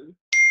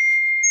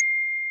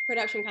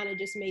 Production kind of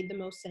just made the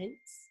most sense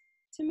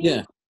to me.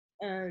 Yeah.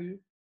 And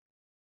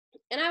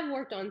I've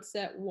worked on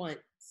set once,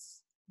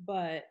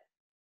 but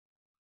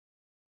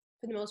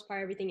for the most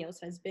part, everything else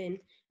has been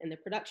in the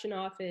production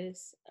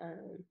office,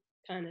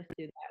 kind of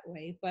through that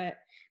way. But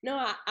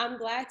no, I'm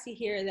glad to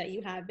hear that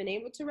you have been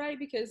able to write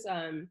because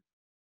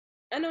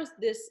I know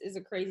this is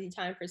a crazy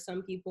time for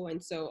some people.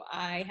 And so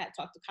I had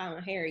talked to Kyle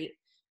and Harry.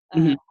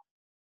 Mm-hmm.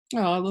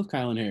 Oh, I love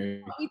Kyle and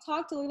Harry. We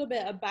talked a little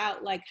bit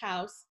about like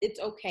how it's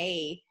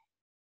okay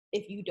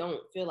if you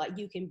don't feel like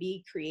you can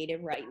be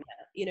creative right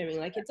now. You know what I mean?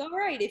 Like it's all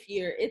right if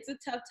it's a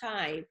tough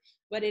time,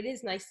 but it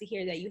is nice to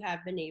hear that you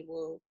have been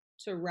able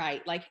to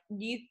write. Like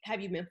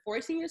have you been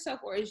forcing yourself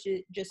or is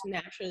it just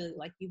naturally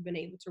like you've been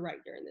able to write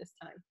during this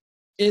time?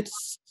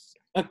 It's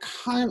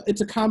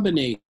a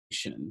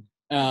combination.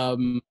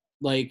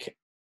 Like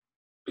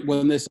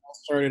when this all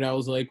started, I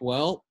was like,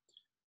 well,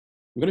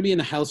 I'm going to be in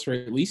the house for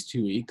at least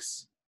 2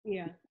 weeks.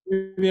 Yeah.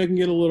 Maybe I can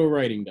get a little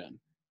writing done.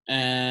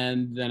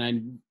 And then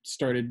I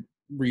started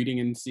reading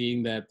and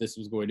seeing that this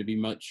was going to be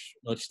much,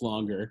 much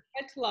longer.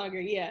 Much longer,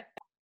 yeah.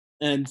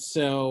 And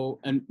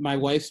my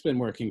wife's been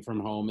working from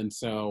home, and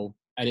so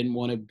I didn't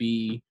want to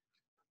be,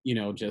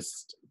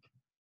 just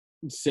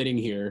sitting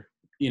here,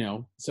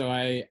 So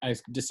I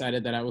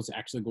decided that I was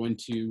actually going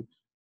to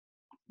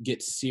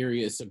get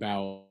serious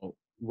about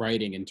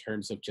writing in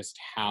terms of just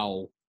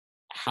how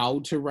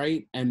to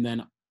write, and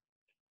then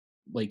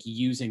like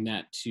using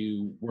that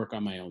to work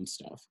on my own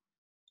stuff.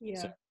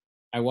 Yeah. So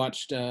I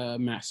watched a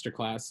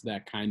masterclass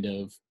that kind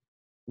of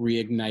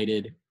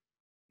reignited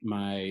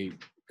my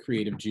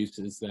creative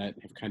juices that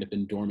have kind of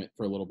been dormant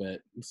for a little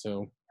bit.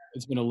 So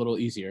it's been a little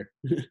easier.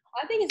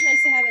 I think it's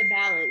nice to have a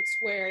balance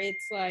where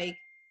it's like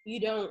you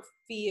don't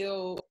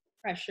feel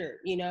pressure,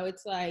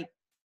 it's like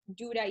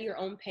do it at your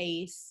own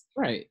pace.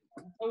 Right.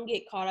 Don't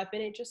get caught up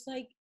in it. Just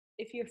like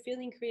if you're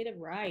feeling creative,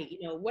 right,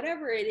 you know,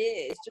 whatever it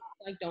is, just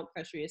like don't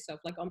pressure yourself.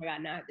 Like, oh my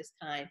God, now at this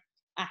time,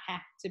 I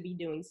have to be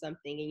doing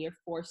something, and you're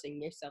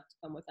forcing yourself to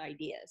come with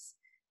ideas.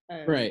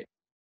 Right.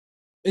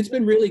 It's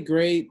been really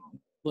great.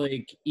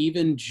 Like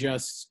even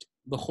just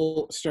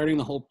starting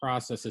the whole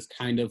process has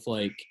kind of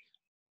like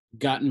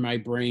gotten my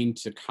brain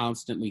to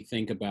constantly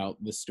think about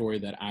the story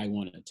that I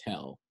want to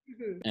tell.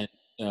 Mm-hmm. And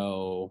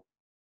so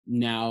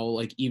now,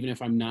 like, even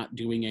if I'm not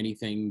doing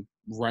anything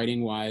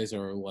writing wise,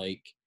 or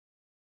like,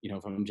 you know,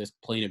 if I'm just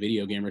playing a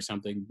video game or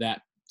something,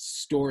 that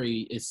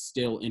story is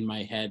still in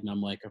my head. And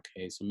I'm like,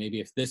 okay, so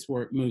maybe if this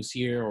work moves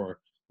here, or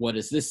what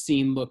does this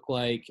scene look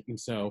like? And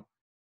so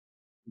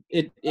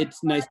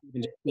it's nice to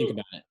even just think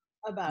about it.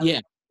 About it. Yeah.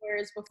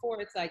 Whereas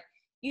before, it's like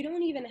you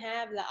don't even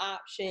have the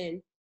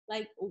option.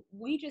 Like,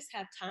 we just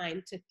have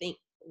time to think,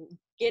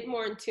 get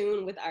more in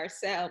tune with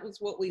ourselves,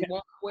 what we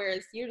want.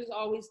 Whereas you're just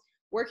always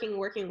working,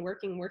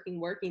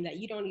 that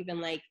you don't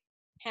even like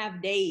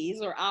have days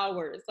or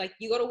hours. Like,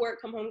 you go to work,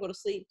 come home, go to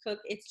sleep, cook.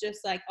 It's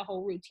just like a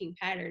whole routine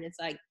pattern. It's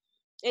like,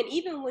 and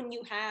even when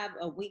you have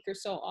a week or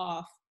so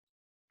off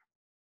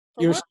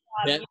from You're one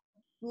job,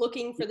 you're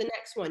looking for the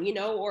next one, you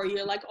know, or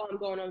you're like, oh, I'm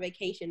going on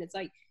vacation. It's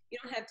like you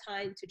don't have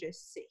time to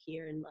just sit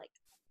here and like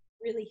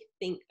really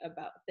think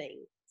about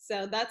things.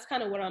 So that's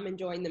kind of what I'm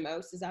enjoying the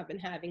most, is I've been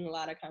having a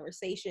lot of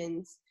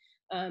conversations,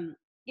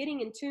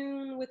 getting in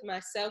tune with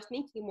myself,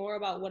 thinking more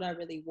about what I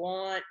really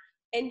want,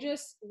 and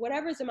just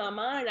whatever's in my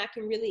mind, I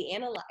can really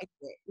analyze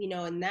it, you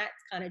know, and that's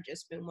kind of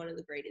just been one of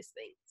the greatest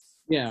things.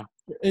 Yeah,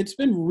 it's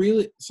been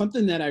really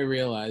something that I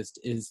realized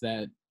is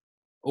that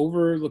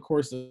over the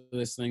course of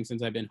this thing,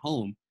 since I've been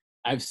home,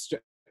 I've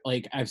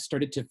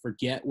started to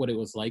forget what it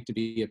was like to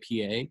be a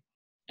PA,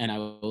 and I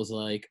was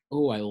like,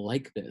 oh, I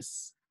like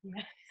this.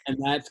 Yeah. And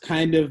that's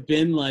kind of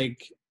been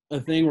like a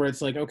thing where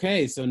it's like,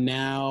 okay, so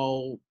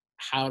now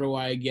how do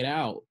I get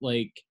out?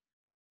 Like,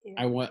 Yeah.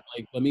 I want,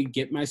 like, let me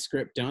get my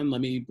script done.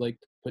 Let me like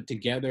put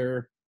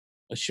together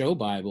a show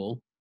Bible.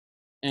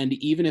 And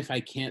even if I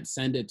can't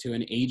send it to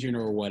an agent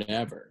or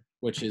whatever,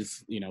 which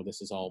is, you know,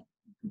 this is all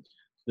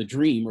the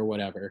dream or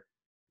whatever,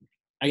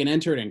 I can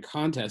enter it in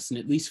contests and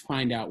at least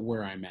find out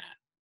where I'm at.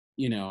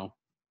 You know,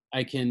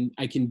 I can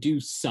do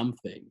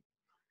something.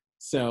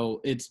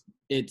 So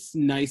it's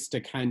nice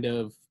to kind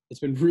of, it's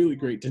been really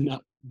great to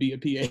not be a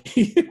PA.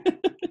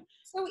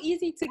 So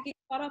easy to get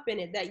caught up in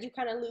it that you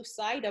kind of lose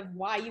sight of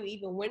why you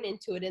even went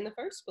into it in the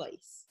first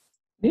place.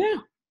 Yeah.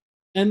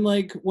 And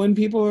like when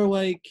people are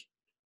like,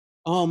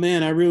 oh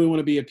man, I really want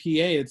to be a PA,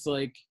 it's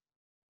like,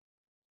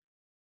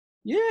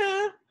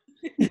 yeah.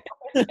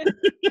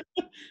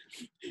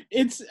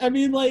 It's, I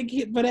mean, like,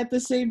 but at the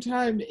same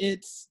time,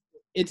 it's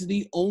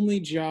the only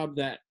job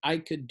that I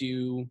could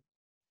do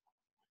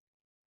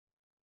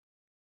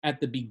at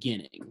the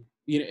beginning.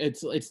 You know,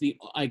 it's the,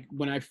 like,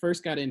 when I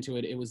first got into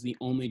it, it was the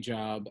only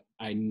job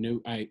I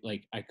knew I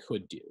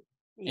could do.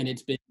 Yeah. And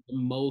it's been the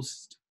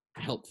most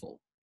helpful.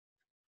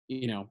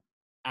 You know,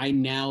 I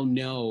now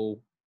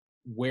know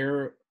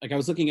where, like, I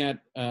was looking at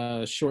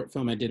a short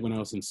film I did when I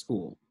was in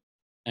school,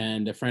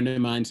 and a friend of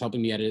mine's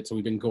helping me edit it, so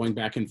we've been going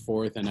back and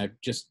forth, and I've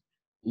just,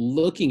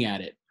 looking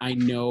at it, I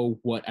know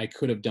what I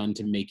could have done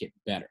to make it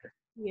better.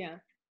 Yeah.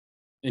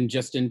 And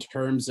just in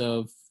terms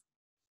of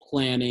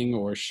planning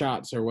or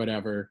shots or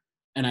whatever,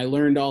 and I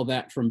learned all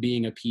that from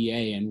being a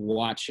PA and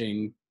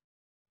watching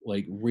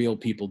like real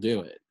people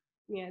do it.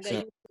 Yeah, that So,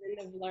 you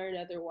wouldn't have learned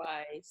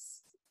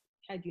otherwise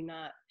had you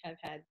not have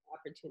had the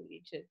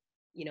opportunity to,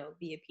 you know,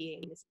 be a PA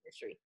in this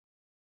industry.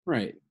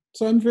 right.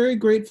 So I'm very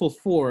grateful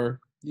for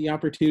the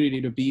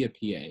opportunity to be a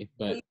PA, So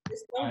but you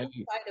just don't I,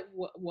 lose sight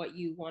of what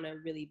you want to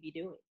really be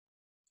doing.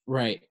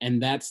 right.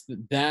 And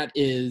that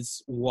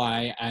is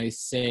why I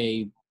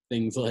say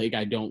things like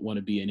I don't want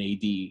to be an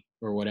AD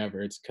or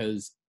whatever. It's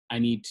because I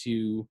need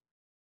to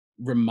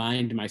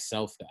remind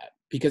myself that,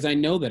 because I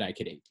know that I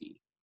could AD,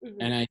 Mm-hmm.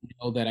 and I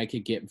know that I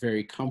could get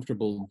very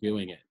comfortable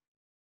doing it.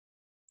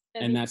 I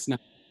And mean, that's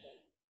not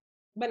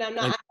but I'm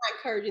like, not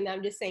encouraging that.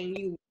 I'm just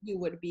saying you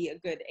would be a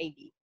good AD.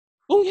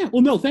 oh yeah,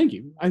 well, no, thank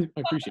you. I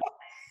appreciate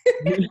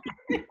it.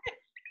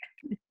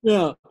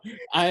 No,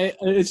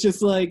 it's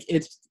just like,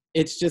 it's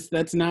just, like,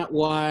 that's not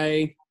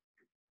why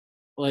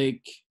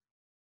I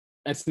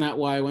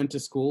went to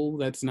school.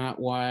 That's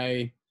not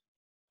why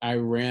I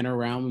ran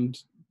around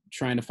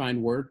trying to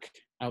find work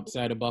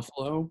outside of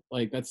Buffalo.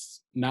 Like,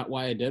 that's not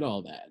why I did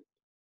all that.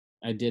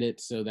 I did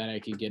it so that I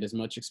could get as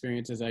much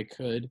experience as I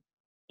could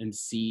and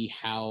see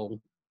how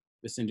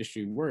this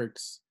industry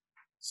works,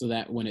 so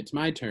that when it's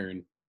my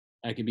turn,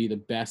 I could be the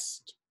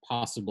best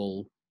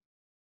possible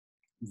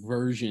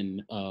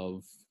version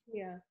of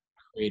Yeah.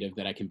 creative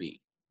that I can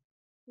be.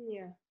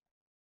 Yeah.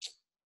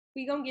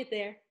 We gonna get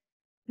there.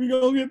 We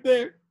gonna get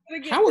there.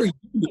 We're How are you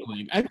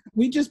doing?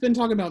 We just been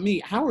talking about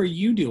me. How are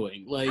you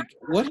doing? Like,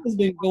 what has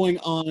been going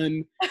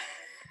on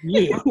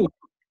you?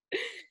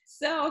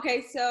 So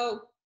okay,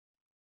 so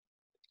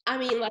I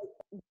mean, like,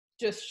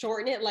 just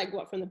shorten it, like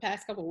what, from the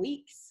past couple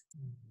weeks?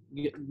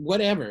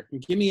 Whatever.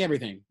 Give me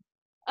everything.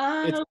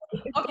 It's Um.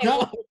 Okay. no,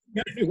 Well,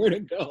 got nowhere to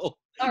go.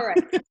 all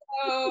right.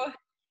 So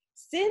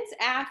since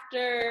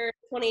after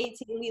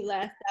 2018 we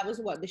left, that was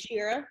what,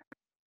 Bashira?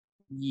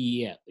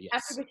 Yeah.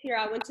 After Yes. Bashira,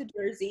 I went to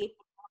Jersey,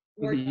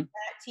 worked Mm-hmm. on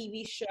that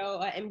TV show,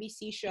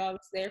 NBC show. I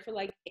was there for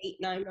like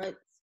 8-9 months.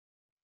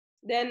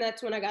 Then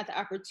that's when I got the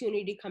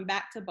opportunity to come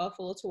back to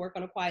Buffalo to work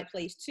on A Quiet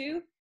Place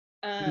too.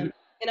 Mm-hmm.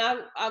 And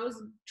I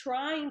was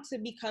trying to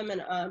become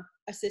an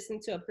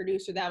assistant to a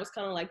producer. That was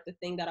kind of like the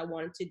thing that I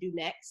wanted to do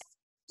next.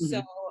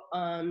 So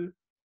Mm-hmm.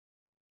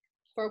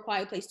 for A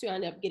Quiet Place too, I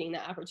ended up getting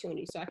that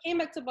opportunity. So I came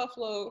back to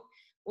Buffalo,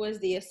 was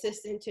the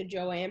assistant to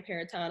Joanne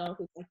Paratano,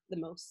 who's like the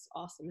most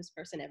awesomest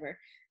person ever.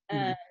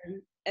 Mm-hmm.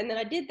 And then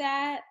I did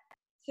that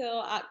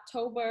till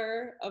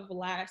October of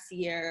last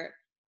year.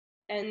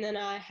 And then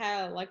I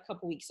had like a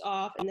couple weeks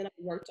off, and then I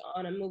worked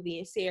on a movie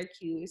in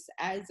Syracuse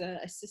as an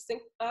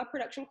assistant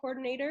production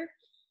coordinator.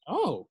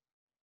 Oh.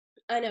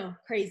 I know,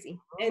 crazy.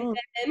 And Oh.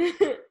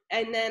 then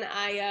and then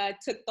I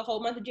took the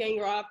whole month of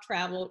January off,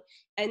 traveled,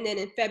 and then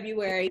in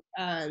February,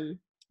 the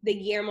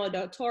Guillermo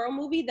del Toro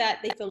movie that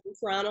they filmed in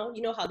Toronto.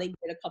 You know how they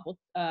did a couple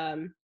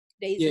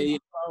days Yeah. in Yeah.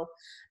 Buffalo.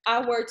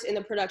 I worked in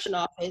the production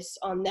office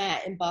on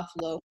that in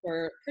Buffalo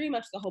for pretty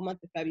much the whole month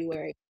of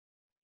February.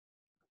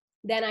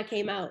 Then I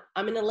came out.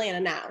 I'm in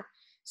Atlanta now.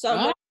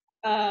 So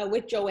Ah.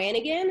 with Joanne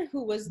again,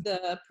 who was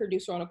the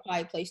producer on A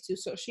Quiet Place too.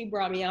 So she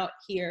brought me out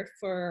here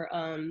for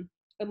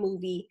a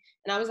movie,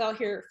 and I was out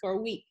here for a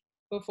week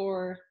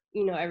before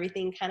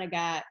everything kind of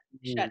got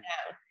shut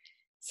down.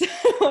 So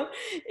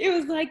it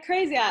was like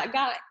crazy. I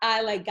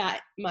got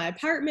my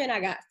apartment,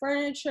 I got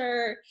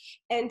furniture.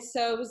 And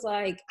so it was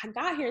like, I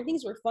got here and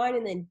things were fun.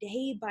 And then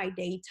day by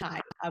day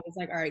time, I was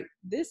like, all right,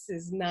 this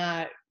is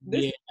not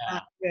Yeah.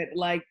 good.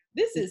 Like,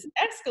 this is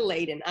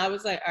escalating. I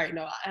was like, all right,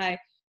 no,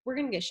 we're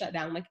going to get shut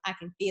down. Like, I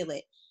can feel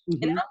it.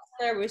 And Mm-hmm. I was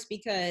nervous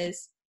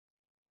because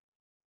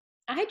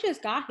I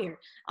just got here.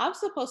 I was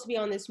supposed to be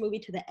on this movie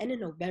to the end of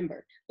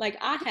November. Like,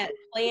 I had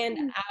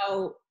planned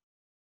out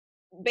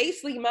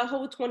basically my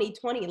whole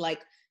 2020,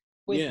 like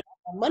with Yeah.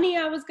 the money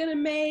I was gonna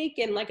make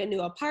and like a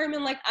new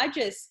apartment. Like I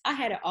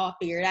had it all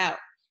figured out.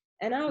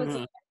 And I was Uh-huh.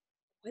 like,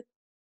 what,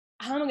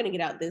 how am I gonna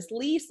get out this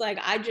lease? Like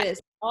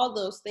all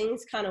those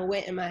things kind of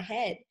went in my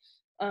head.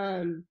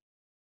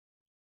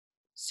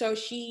 So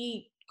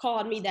she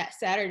called me that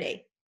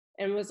Saturday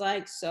and was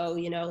like, so,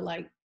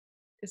 like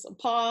it's a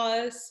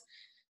pause.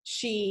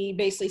 She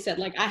basically said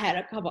like I had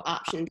a couple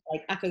options.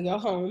 Like I could go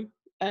home.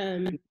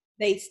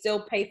 They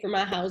still pay for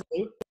my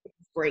housing.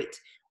 Great.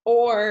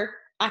 Or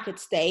I could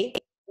stay,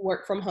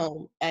 work from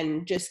home,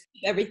 and just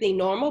keep everything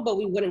normal, but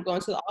we wouldn't go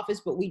into the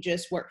office, but we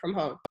just work from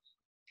home.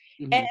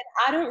 And Mm-hmm.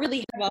 I don't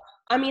really have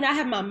I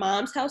have my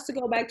mom's house to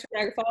go back to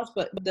Niagara Falls,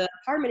 but the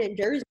apartment in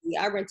Jersey,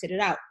 I rented it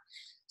out.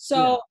 Yeah.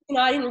 So,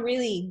 I didn't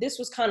really, this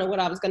was kind of what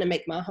I was going to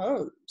make my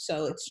home.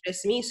 So it's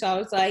just me. So I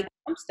was like,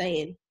 I'm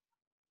staying.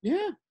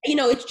 Yeah.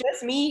 It's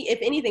just me. If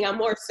anything, I'm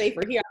more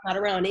safer here. I'm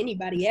not around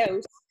anybody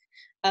else.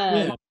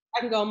 Yeah. I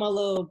can go on my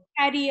little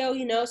patio,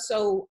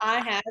 so I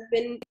have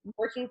been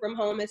working from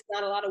home. It's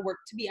not a lot of work,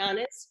 to be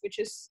honest, which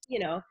is,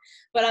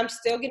 but I'm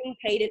still getting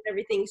paid and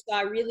everything. So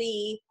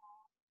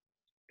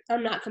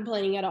I'm not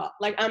complaining at all.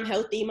 Like, I'm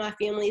healthy. My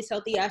family is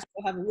healthy. I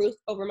still have a roof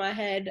over my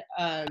head.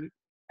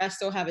 I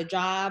still have a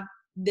job.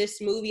 This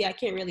movie, I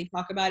can't really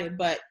talk about it,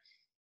 but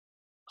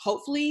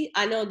hopefully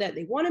I know that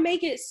they want to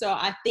make it. So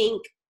I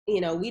think, we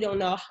don't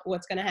know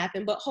what's going to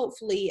happen, but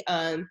hopefully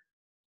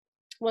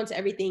once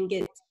everything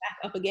gets back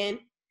up again,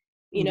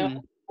 Mm-hmm.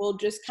 we'll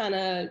just kind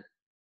of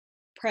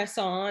press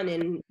on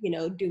and,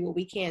 do what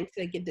we can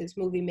to get this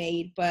movie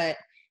made. But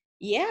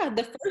yeah,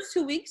 the first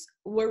 2 weeks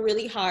were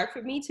really hard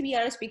for me, to be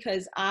honest,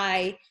 because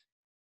I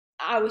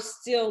was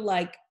still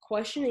like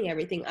questioning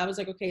everything. I was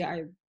like, okay,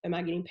 am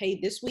I getting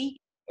paid this week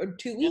or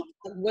 2 weeks?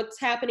 Like, what's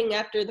happening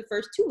after the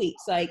first 2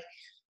 weeks? Like,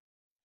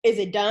 is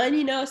it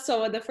done?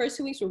 So the first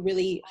 2 weeks were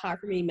really hard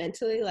for me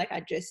mentally. Like,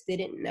 I just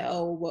didn't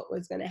know what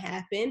was going to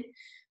happen.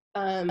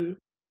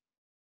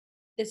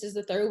 This is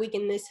the third week,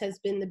 and this has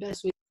been the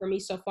best week for me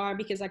so far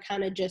because I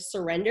kind of just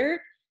surrendered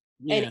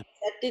and Yeah.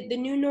 accepted the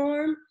new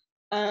norm.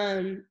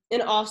 And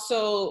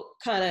also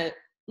kind of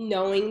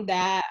knowing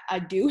that I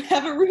do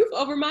have a roof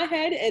over my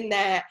head and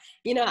that,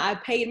 I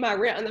paid my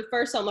rent on the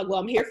first. So I'm like, well,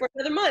 I'm here for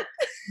another month.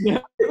 Yeah.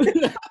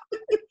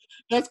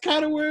 That's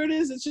kind of where it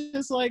is. It's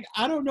just like,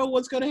 I don't know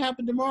what's going to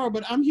happen tomorrow,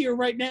 but I'm here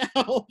right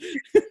now.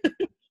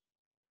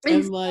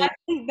 And And so I like,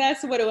 think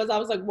that's what it was. I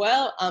was like,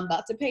 well, I'm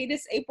about to pay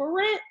this April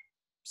rent.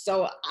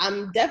 So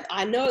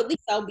I know at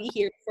least I'll be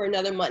here for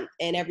another month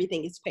and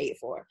everything is paid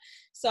for.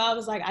 So I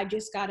was like, I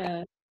just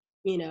gotta,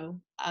 I know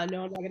I'm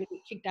not gonna get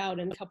kicked out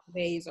in a couple of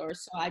days or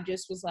so. I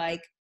just was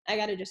like, I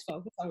gotta just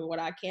focus on what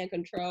I can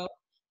control.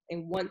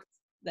 And once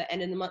the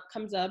end of the month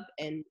comes up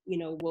and,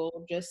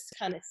 we'll just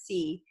kind of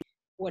see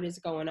what is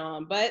going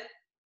on. But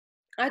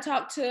I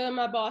talk to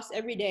my boss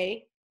every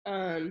day.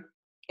 And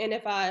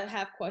if I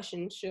have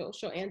questions, she'll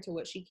answer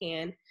what she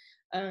can.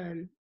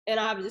 And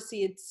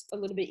obviously it's a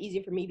little bit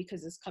easier for me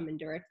because it's coming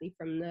directly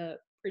from the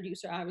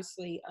producer,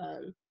 obviously.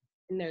 And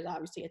there's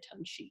obviously a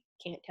ton she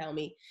can't tell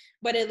me,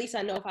 but at least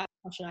I know if I have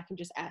a question, I can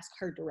just ask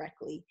her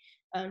directly.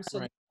 So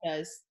right. that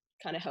does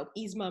kind of help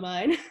ease my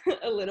mind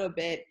a little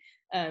bit,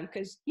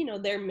 because you know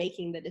they're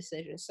making the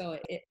decision, so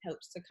it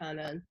helps to kind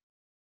of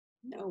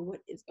know what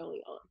is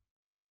going on.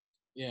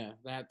 Yeah,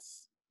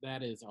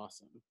 that is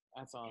awesome.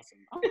 That's awesome.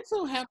 I'm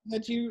so happy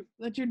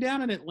that you're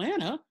down in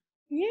Atlanta.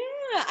 Yeah,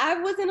 I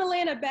was in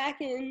Atlanta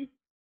back in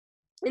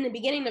the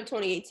beginning of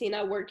 2018.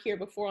 I worked here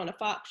before on a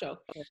Fox show.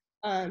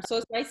 So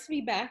it's nice to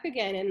be back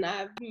again. And I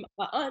have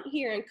my aunt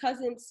here and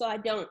cousins, so I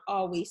don't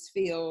always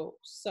feel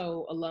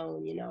so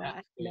alone. I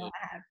have,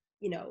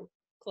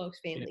 close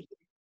Yeah. family.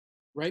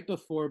 Right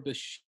before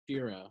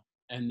Bashira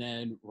and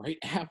then right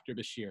after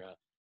Bashira,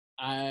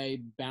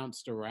 I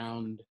bounced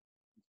around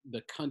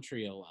the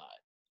country a lot.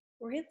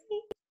 Really?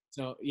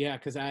 So yeah,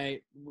 because I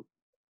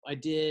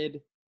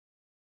did.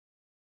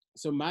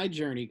 So my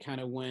journey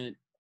kind of went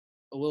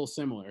a little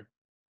similar.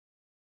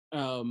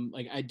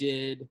 Like I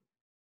did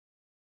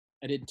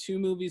two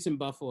movies in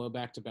Buffalo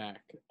back to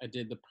back. I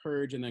did The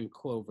Purge and then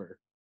Clover.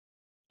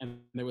 And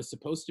there was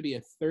supposed to be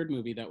a third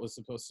movie that was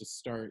supposed to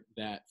start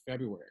that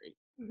February.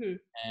 Hmm.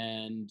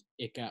 And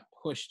it got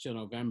pushed to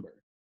November.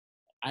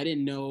 I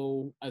didn't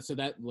know. So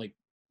that, like,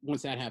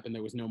 once that happened,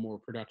 there was no more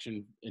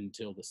production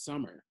until the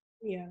summer.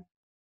 Yeah.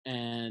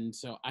 And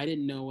so I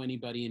didn't know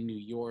anybody in New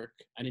York.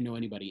 I didn't know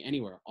anybody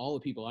anywhere. All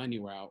the people I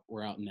knew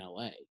were out in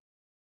LA.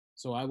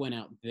 So I went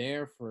out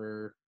there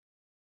for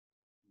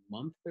a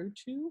month or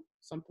two,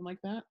 something like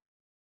that.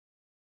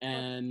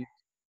 And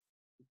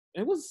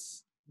that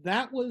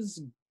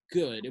was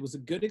good. It was a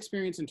good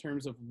experience in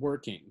terms of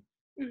working.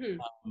 Hmm.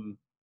 Um,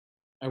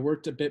 I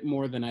worked a bit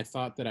more than I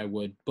thought that I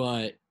would,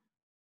 but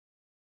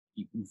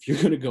if you're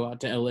going to go out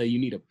to LA, you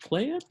need a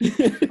plan.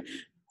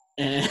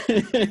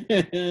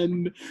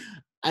 And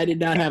I did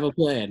not have a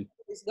plan.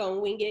 Just go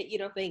and wing it. You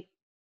don't think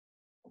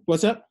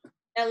What's up?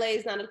 LA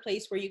is not a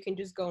place where you can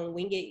just go and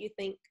wing it, you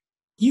think?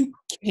 You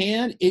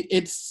can.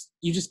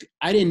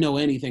 I didn't know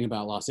anything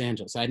about Los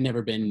Angeles. I'd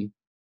never been,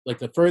 like,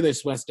 the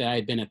furthest west I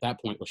had been at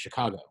that point was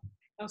Chicago.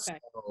 Okay.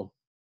 So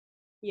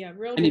Yeah,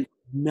 real I knew different.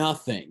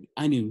 nothing.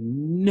 I knew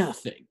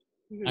nothing.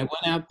 Mhm. I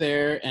went out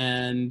there,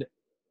 and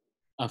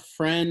a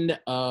friend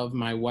of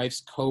my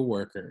wife's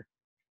coworker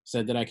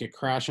said that I could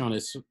crash on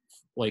his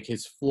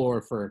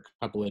floor for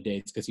a couple of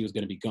days because he was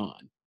going to be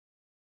gone.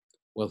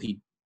 Well, he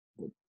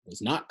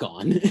was not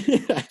gone.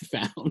 I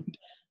found,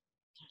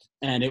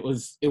 and it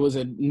was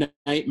a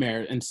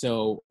nightmare. And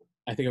so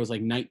I think it was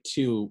like night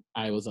 2.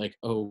 I was like,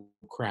 oh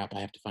crap, I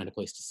have to find a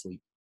place to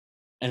sleep.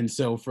 And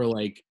so for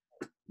like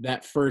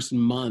that first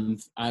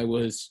month, I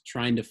was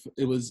trying to.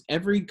 It was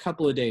every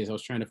couple of days I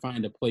was trying to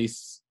find a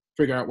place,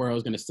 figure out where I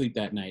was going to sleep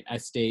that night. I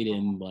stayed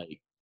in like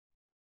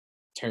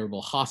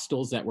terrible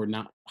hostels that were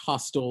not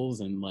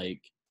hostels, and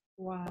like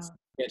Wow.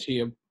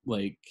 sketchy.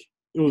 Like,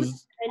 it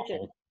was Adventure.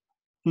 awful.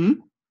 Hmm?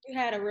 You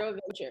had a real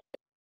adventure.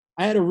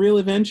 I had a real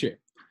adventure,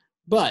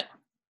 but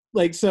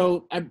like,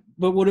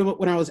 but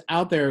when I was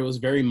out there, it was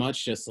very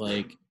much just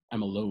like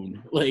I'm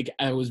alone. Like,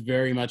 I was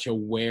very much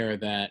aware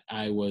that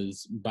I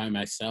was by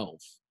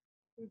myself.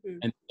 Hmm.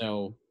 And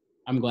so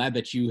I'm glad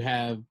that you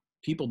have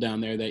people down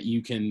there that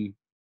you can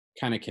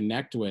kind of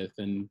connect with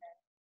and,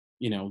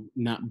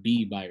 not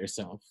be by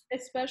yourself.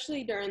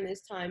 Especially during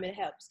this time, it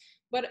helps.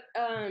 But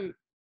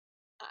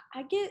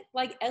I get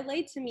like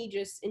LA to me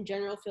just in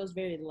general feels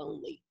very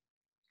lonely.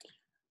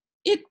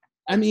 It,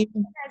 I Like mean,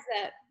 it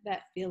has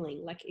that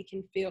feeling. Like it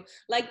can feel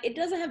like it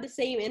doesn't have the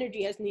same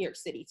energy as New York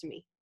City to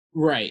me.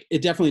 right.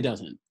 It definitely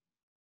doesn't.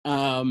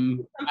 I,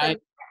 Sometimes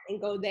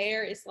and go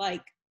there, it's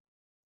like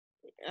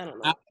I don't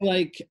I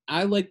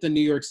know. like the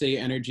New York City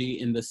energy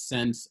in the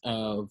sense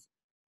of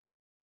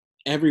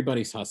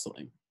everybody's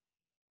hustling.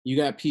 You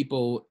got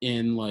people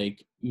in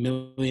like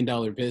 $1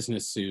 million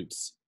business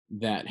suits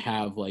that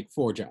have like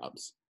 4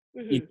 jobs.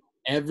 You Hmm.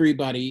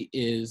 Everybody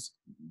is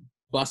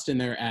busting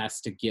their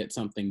ass to get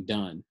something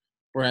done.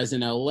 Whereas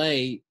in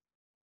LA,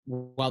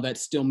 while that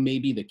still may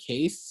be the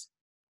case,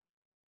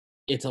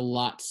 it's a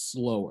lot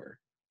slower.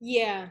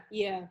 Yeah,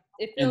 yeah.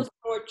 It And feels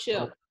more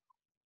chill.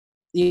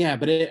 yeah,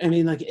 but I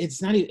mean, like,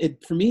 it's not.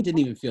 For me, it didn't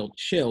even feel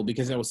chill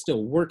because I was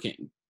still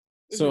working.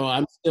 Hmm. So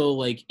I'm still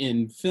like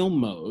in film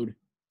mode,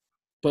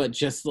 but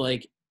just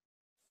like,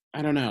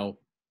 I don't know,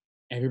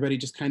 everybody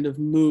just kind of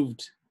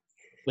moved,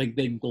 like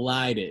they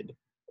glided,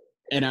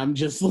 and I'm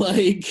just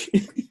like,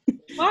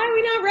 Why are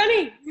we not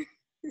running?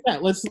 yeah,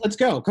 let's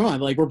go. Come on,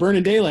 like, we're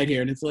burning daylight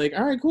here, and it's like,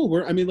 all right, cool.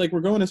 We're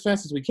going as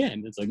fast as we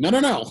can. It's like,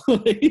 no.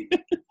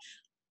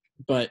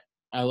 But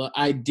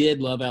I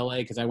did love LA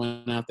because I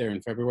went out there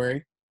in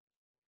February,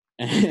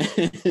 and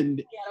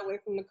Got away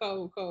from the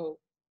cold.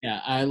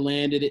 yeah, I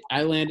landed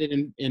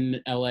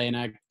in LA, and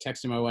I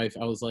texted my wife.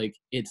 I was like,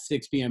 it's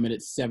 6 p.m. and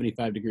it's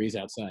 75 degrees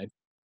outside.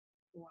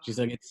 Wow. She's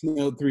like, it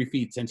snowed 3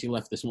 feet since you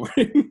left this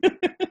morning.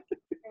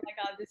 Oh my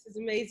God, this is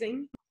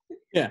amazing.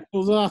 Yeah, it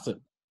was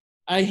awesome.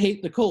 I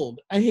hate the cold.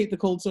 I hate the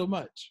cold so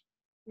much.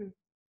 Hmm.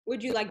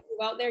 Would you like to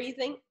move out there, you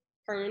think,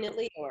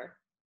 permanently or?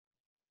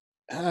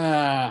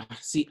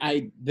 See,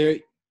 I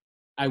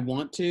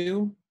want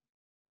to,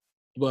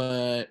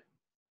 but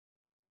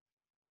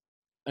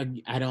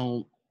I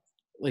don't,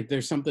 like,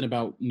 there's something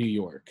about New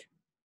York.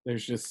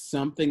 There's just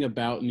something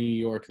about New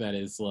York that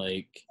is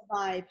like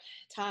Vibe,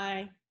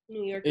 Thai,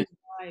 New York it, is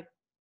a vibe.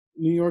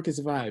 New York is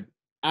a vibe.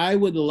 I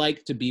would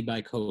like to be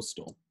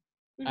bi-coastal.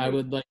 I Hmm.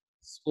 would like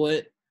to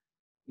split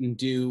and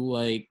do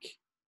like,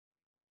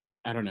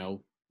 I don't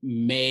know,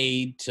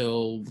 May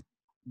till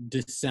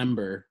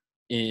December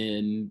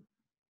in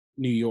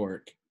New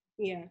York,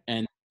 Yeah,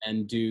 and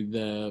do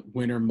the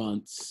winter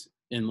months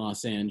in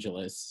Los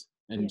Angeles,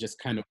 and yeah, just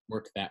kind of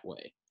work that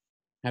way.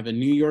 Have a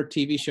New York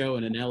TV show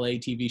and an LA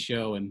TV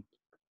show, and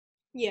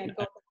yeah. Go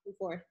back and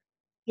forth.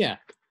 yeah,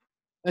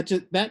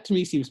 that to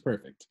me seems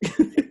perfect.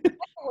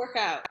 Work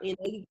out. You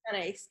know, you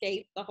kind of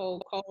escape the whole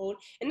cold,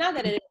 and not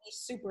that it'd be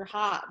super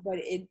hot, but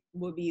it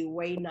would be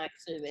way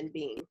nicer than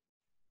being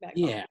back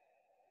home. Yeah,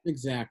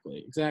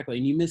 exactly.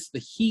 And you miss the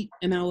heat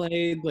in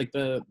LA, like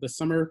the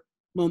summer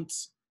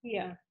months.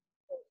 Yeah,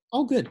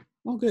 All good.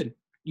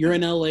 You're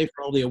in LA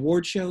for all the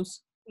award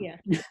shows. yeah.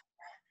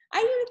 I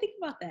didn't even think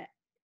about that.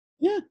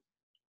 Yeah,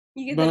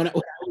 You get but the when I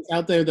was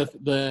out there,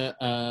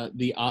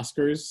 the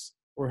Oscars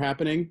were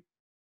happening,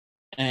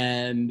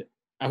 and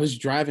I was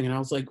driving, and I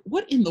was like,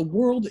 "What in the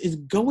world is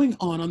going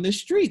on this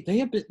street?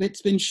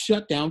 It's been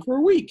shut down for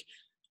a week."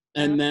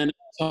 uh, And then I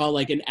saw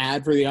like an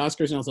ad for the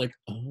Oscars, and I was like,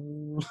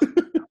 "Oh."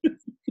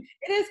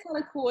 it is kind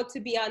of cool to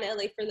be out in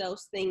LA for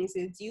those things.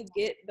 Is you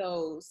get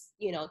those,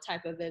 you know,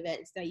 type of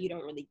events that you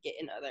don't really get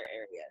in other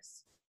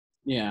areas.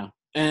 Yeah,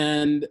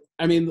 and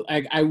I mean,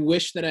 I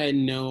wish that I had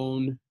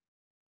known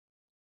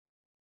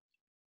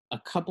a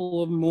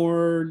couple of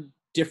more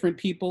different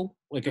people,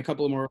 like a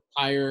couple of more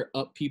higher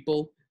up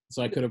people,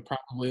 so I could have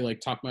probably like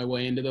talked my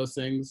way into those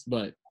things.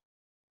 But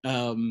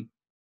um,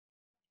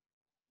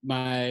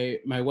 my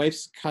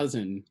wife's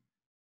cousin,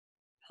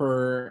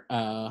 her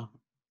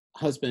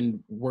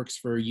husband works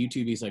for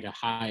YouTube. He's like a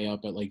high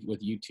up at like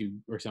with YouTube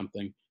or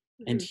something,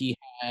 and Mhm. he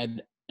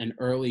had an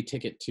early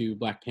ticket to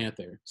Black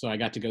Panther, so I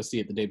got to go see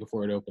it the day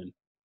before it opened.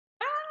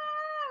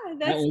 Ah, That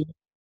that's was that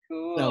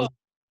cool. was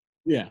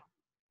yeah.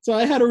 So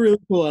I had a really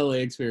cool LA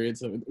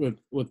experience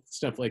with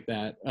stuff like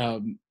that.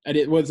 And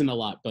it wasn't a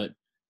lot, but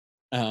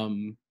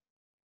um,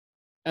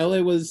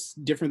 LA was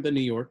different than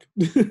New York,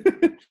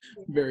 Yeah.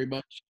 very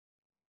much.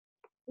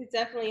 It's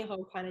definitely a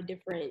whole kind of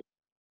different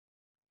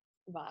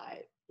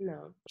vibe.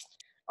 No.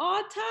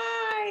 Oh,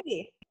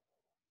 Ty,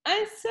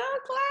 I'm so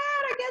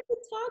glad I get to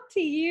talk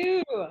to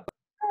you.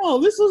 Oh,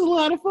 this was a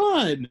lot of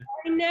fun.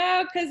 I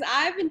know, because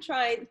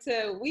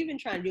we've been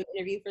trying to do an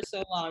interview for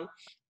so long.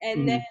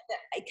 And then, Mhm.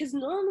 because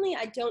normally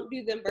I don't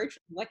do them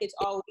virtually, like it's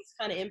always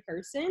kind of in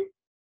person.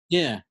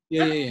 Yeah.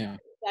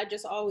 I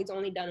just always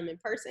only done them in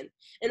person.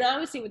 And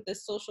obviously, with the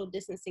social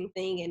distancing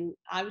thing, and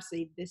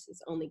obviously, this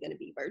is only going to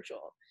be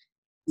virtual.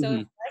 So it's Hmm.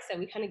 nice that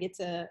we kind of get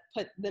to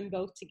put them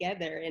both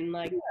together and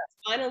like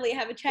finally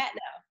have a chat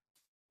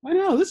now. I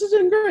know this has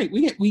been great.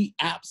 We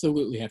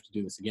absolutely have to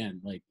do this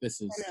again. Like I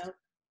know.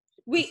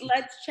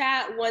 Let's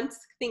chat once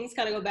things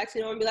kind of go back to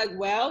normal and be like,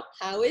 well,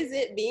 how is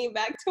it being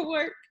back to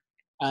work?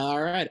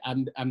 all right.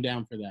 I'm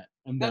down for that.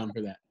 I'm Okay. down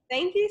for that.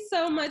 Thank you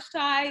so much,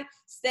 Ty.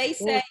 Stay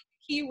Well, safe.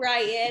 Keep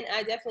writing.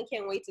 I definitely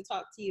can't wait to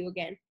talk to you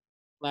again.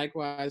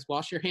 likewise,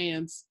 wash your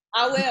hands.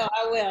 I will.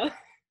 I will.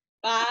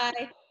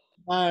 Bye.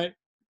 Bye.